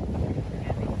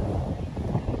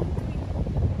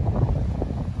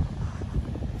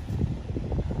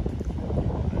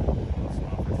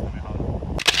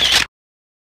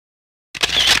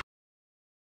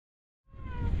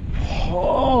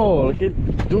 Oh, look at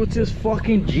dude's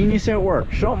fucking genius at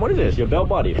work. Show him, what is this? Your bell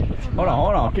body. Hold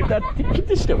on. Keep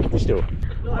this still.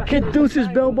 Look at dude's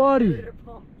bell body.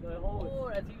 Oh,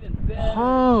 that's even better.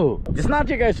 Oh, it's not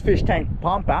your guys' fish tank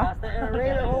pump, huh? That's the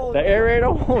aerator hole. The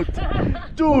aerator hose.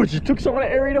 Dude, you took some of the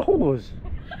aerator hose.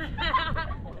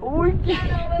 Oh,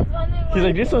 he's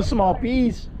like, this is a small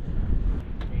piece.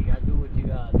 You gotta do what you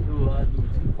gotta do.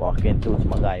 Fucking dude's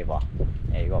MacGyver.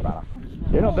 There you go, brother.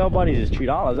 You know, bell bodies is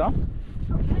 $3, huh?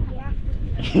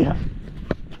 Yeah.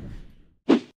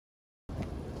 Oh,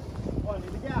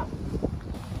 need the gap.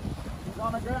 He's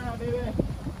on the ground, baby.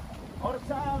 All the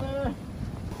time, baby.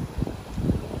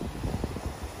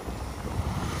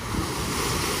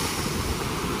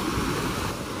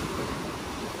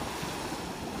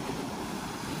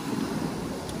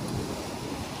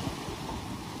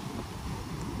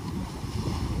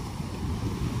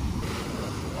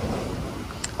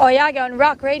 Oh yeah, I got on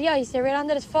rock right here. You stay right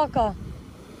under this fucker.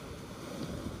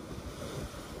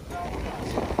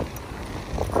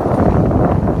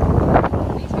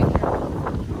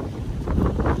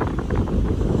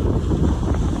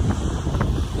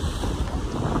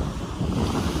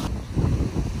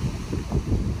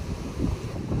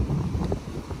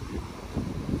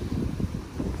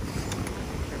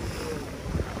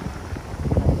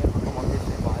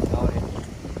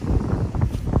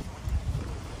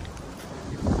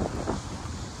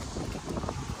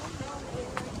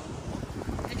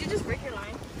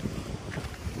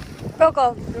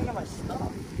 Coco. Look at my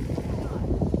stuff.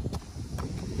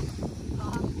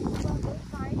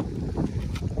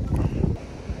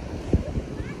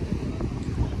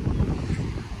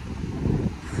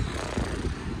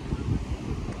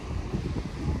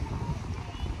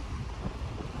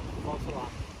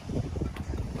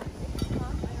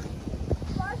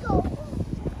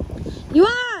 You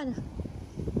on?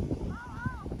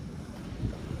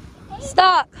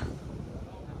 Stop.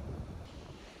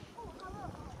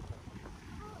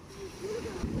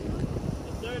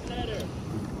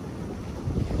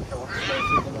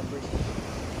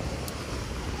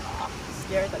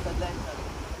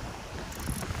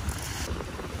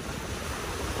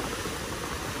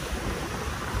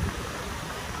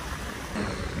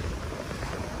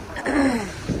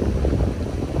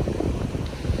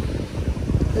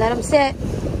 Let him sit.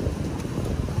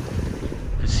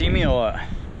 You see me or what?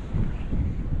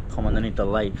 Come underneath the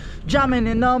light. Jamming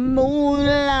in the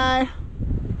moonlight.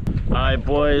 Alright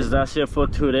boys, that's it for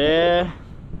today.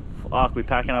 Fuck, we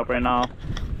packing up right now.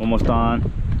 Almost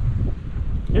done.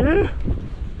 Yeah.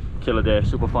 Killer day,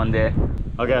 super fun day.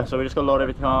 Okay, so we just gonna load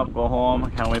everything up, go home.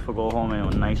 I can't wait for go home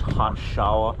and a nice hot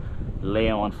shower. Lay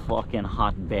on fucking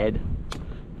hot bed.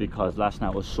 Because last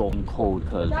night was so cold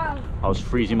because I was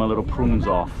freezing my little prunes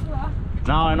off.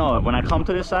 Now I know, when I come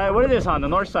to this side, what is this on the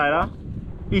north side, huh?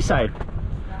 East side.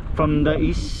 From the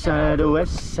east side to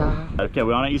west side. Okay,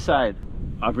 we're on the east side.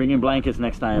 I'll bring in blankets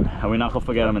next time and we're not gonna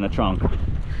forget them in the trunk.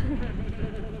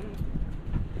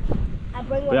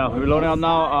 Yeah, we're loading up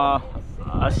now.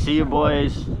 I'll see you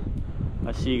boys.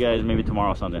 I'll see you guys maybe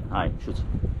tomorrow or something. Alright, shoot.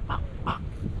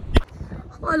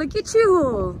 Oh, look at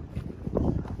you.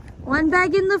 One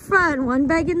bag in the front, one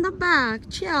bag in the back.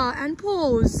 Chill and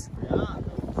pose. Yeah.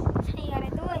 You gotta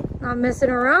do it. Not messing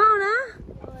around, huh?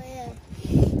 Oh, yeah.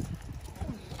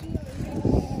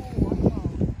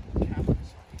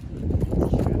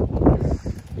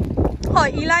 Oh,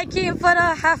 Eli came for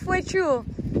the halfway through.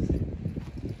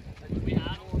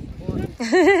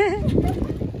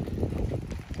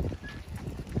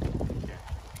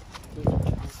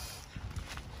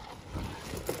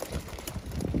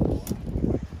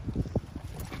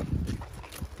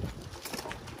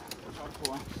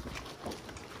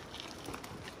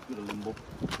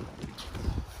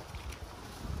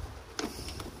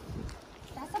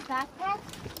 That's a backpack?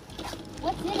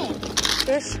 What's in it?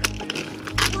 Fish.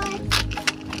 What?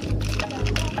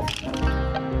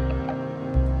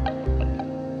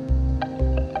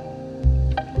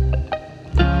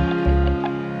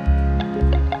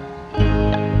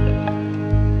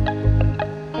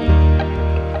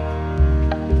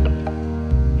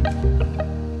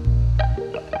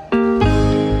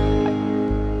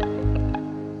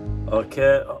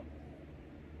 Okay.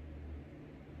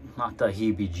 Not the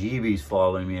heebie-jeebies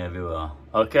following me everywhere.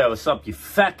 Okay, what's up, you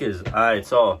fakaz? Alright,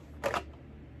 so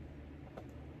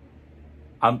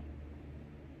I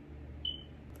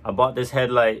bought this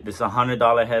headlight. This is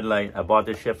 $100 headlight. I bought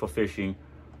this shit for fishing.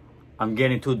 I'm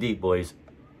getting too deep, boys.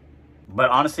 But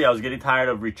honestly, I was getting tired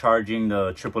of recharging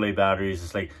the AAA batteries.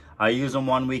 It's like I use them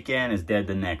one weekend, it's dead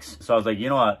the next. So I was like, you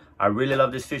know what? I really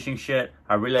love this fishing shit.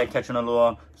 I really like catching a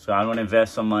lure. So I'm gonna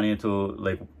invest some money into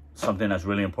like something that's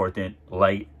really important,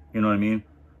 light. You know what I mean?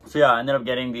 So yeah, I ended up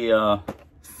getting the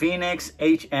Phoenix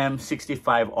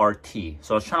HM65RT.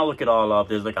 So I was trying to look it all up.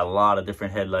 There's like a lot of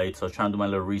different headlights. So I was trying to do my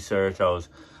little research. I was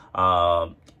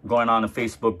going on the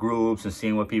Facebook groups and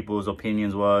seeing what people's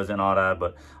opinions was and all that.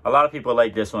 But a lot of people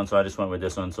like this one, so I just went with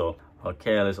this one. So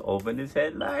okay, let's open this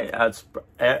headlight.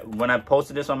 When I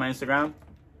posted this on my Instagram,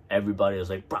 everybody was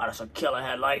like, bro, that's a killer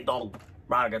headlight, dog.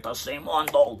 Bro, I get the same one,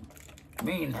 dog.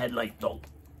 Mean headlight, dog.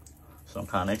 So I'm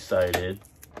kind of excited.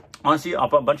 Honestly, a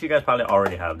bunch of you guys probably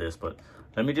already have this, but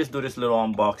let me just do this little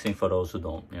unboxing for those who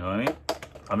don't. You know what I mean?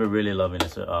 I've been really loving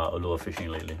this lure fishing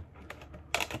lately.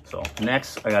 So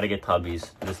next, I gotta get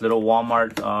tubbies. This little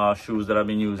Walmart shoes that I've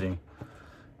been using,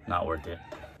 not worth it.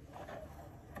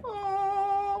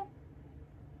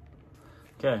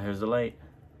 Okay, here's the light.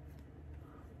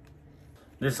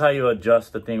 This is how you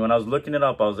adjust the thing. When I was looking it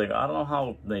up, I was like, I don't know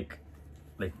how, like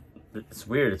it's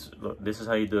weird. Look, this is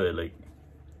how you do it. Like,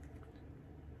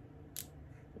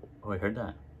 oh, I heard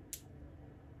that.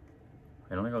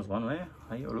 It only goes one way.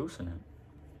 How you loosen it?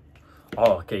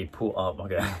 Oh, okay, pull up.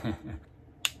 Okay.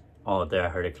 Oh, there, I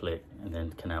heard it click. And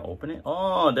then can I open it?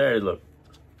 Oh, there, look.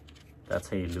 That's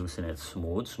how you loosen it.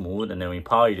 Smooth, smooth. And then when you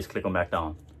power, you just click them back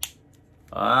down.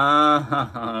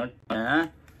 Ah, okay.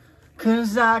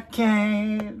 Cause I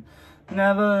can't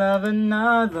never love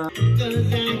another.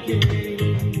 Cause I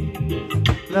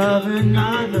can't love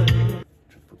another.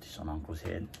 Put this on Uncle's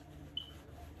head.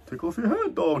 Take off your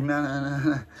head, dog. Nah, nah, nah,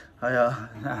 nah.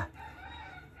 Nah,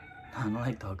 I don't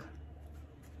like dog.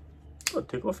 Oh,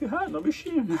 take off your hat, don't be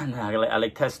ashamed. Nah, I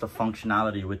like test the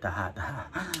functionality with the hat.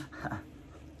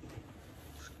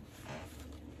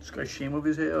 This guy's shame of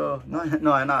his hair.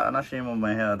 No, I'm not shame of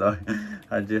my hair, dog.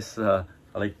 I just I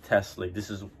like test, like this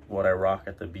is what I rock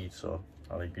at the beach, so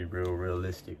I like be real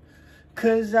realistic.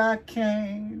 Cause I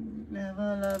can't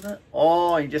never love it.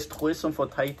 Oh, you just twist them for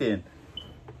tighten.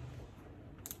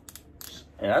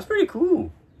 Yeah, that's pretty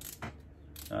cool.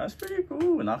 That's pretty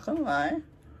cool, not gonna lie.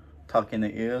 Tuck in the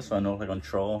ear so I know if I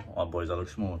control. Oh boys, that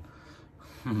looks smooth.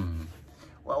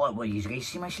 What, you guys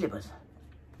see my slippers?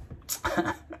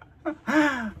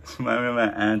 Remember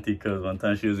my auntie, cause one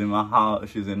time she was in my house,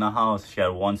 she had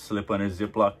one slipper in her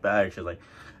Ziploc bag. She was like,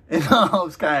 in the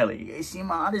house, Kylie, you guys see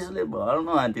my other slipper? I don't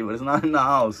know, auntie, but it's not in the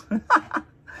house.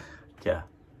 Yeah.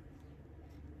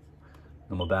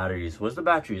 No more batteries. Where's the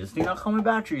batteries? This thing not coming with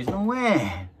batteries. No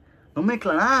way. No make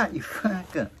like that, you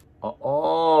fucking.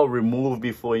 Oh, remove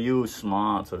before use.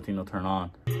 Smart, so the thing will turn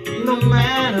on. No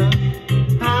matter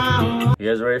how. You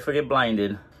guys ready for get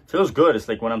blinded? Feels good. It's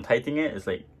like when I'm tightening it, it's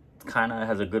like kind of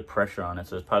has a good pressure on it,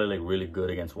 so it's probably like really good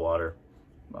against water.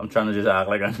 I'm trying to just act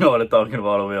like I know what I'm talking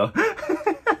about over here.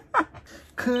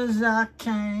 Cause I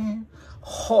can.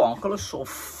 Oh, Uncle is so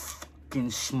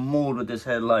fucking smooth with this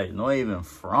headlight. Not even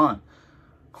front.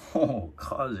 Oh,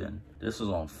 cousin. This is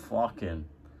on fucking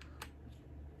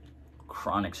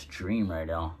chronic stream right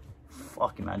now.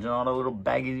 Fuck, imagine all the little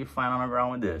baggies you find on the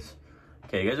ground with this.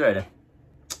 Okay, you guys ready?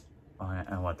 Oh,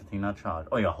 and what, the thing not charged?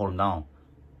 Oh, you gotta hold them down.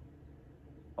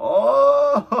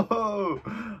 Oh,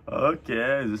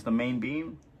 okay. Is this the main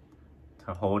beam?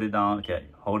 To hold it down. Okay,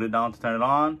 hold it down to turn it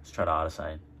on. Let's try the other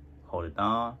side. Hold it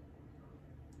down.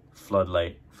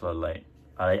 Floodlight, floodlight.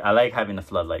 I like having the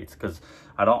floodlights because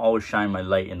I don't always shine my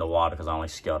light in the water because I don't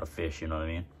like scare the fish, you know what I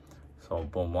mean? So,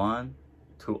 boom, 1,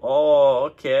 2. Oh,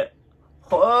 okay.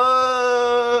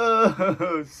 Oh,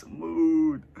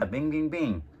 smooth. Bing, bing,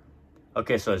 bing.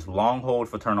 Okay, so it's long hold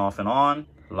for turn off and on.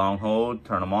 Long hold,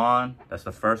 turn them on. That's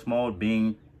the first mode.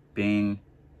 Bing, bing,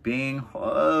 bing.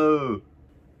 Oh.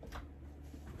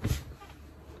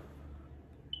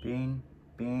 Bing,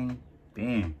 bing,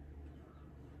 bing.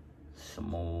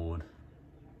 Smooth.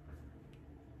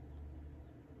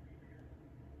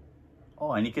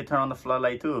 Oh, and you can turn on the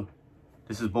floodlight too.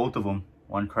 This is both of them.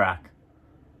 One crack.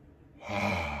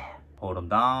 Yeah. Hold them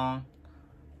down.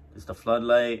 This is the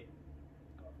floodlight.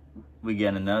 We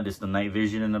get in there. This is the night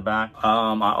vision in the back.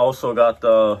 I also got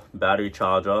the battery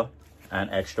charger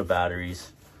and extra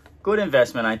batteries. Good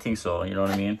investment, I think so. You know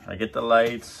what I mean? I get the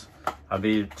lights. I'll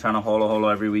be trying to holo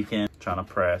every weekend, trying to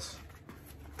press.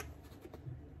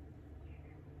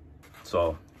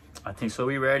 So I think so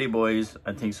we ready, boys.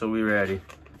 I think so we ready.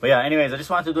 But yeah, anyways, I just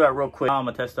wanted to do that real quick. I'm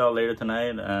gonna test it out later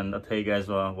tonight and I'll tell you guys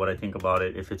what I think about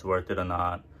it, if it's worth it or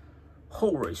not.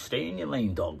 Alright, stay in your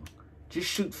lane, dog. Just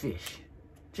shoot fish.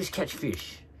 Just catch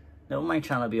fish. Never mind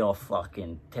trying to be all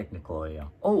fucking technical here.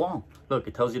 Oh, wow. Look,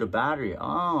 it tells you the battery.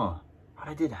 Oh, how'd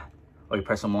I do that? Oh, you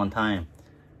press them one time.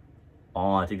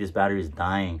 Oh, I think this battery is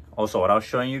dying. Also, what I was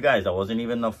showing you guys, that wasn't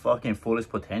even the fucking fullest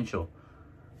potential.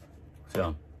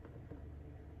 So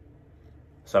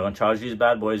I'm gonna charge these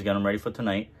bad boys, get them ready for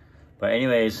tonight. But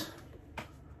anyways,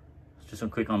 let's do some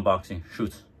quick unboxing.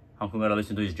 Shoots. I'm gonna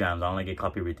listen to these jams. I don't like get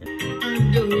copywritten.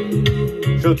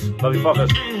 Shoots. Love you,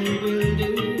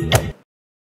 fuckers.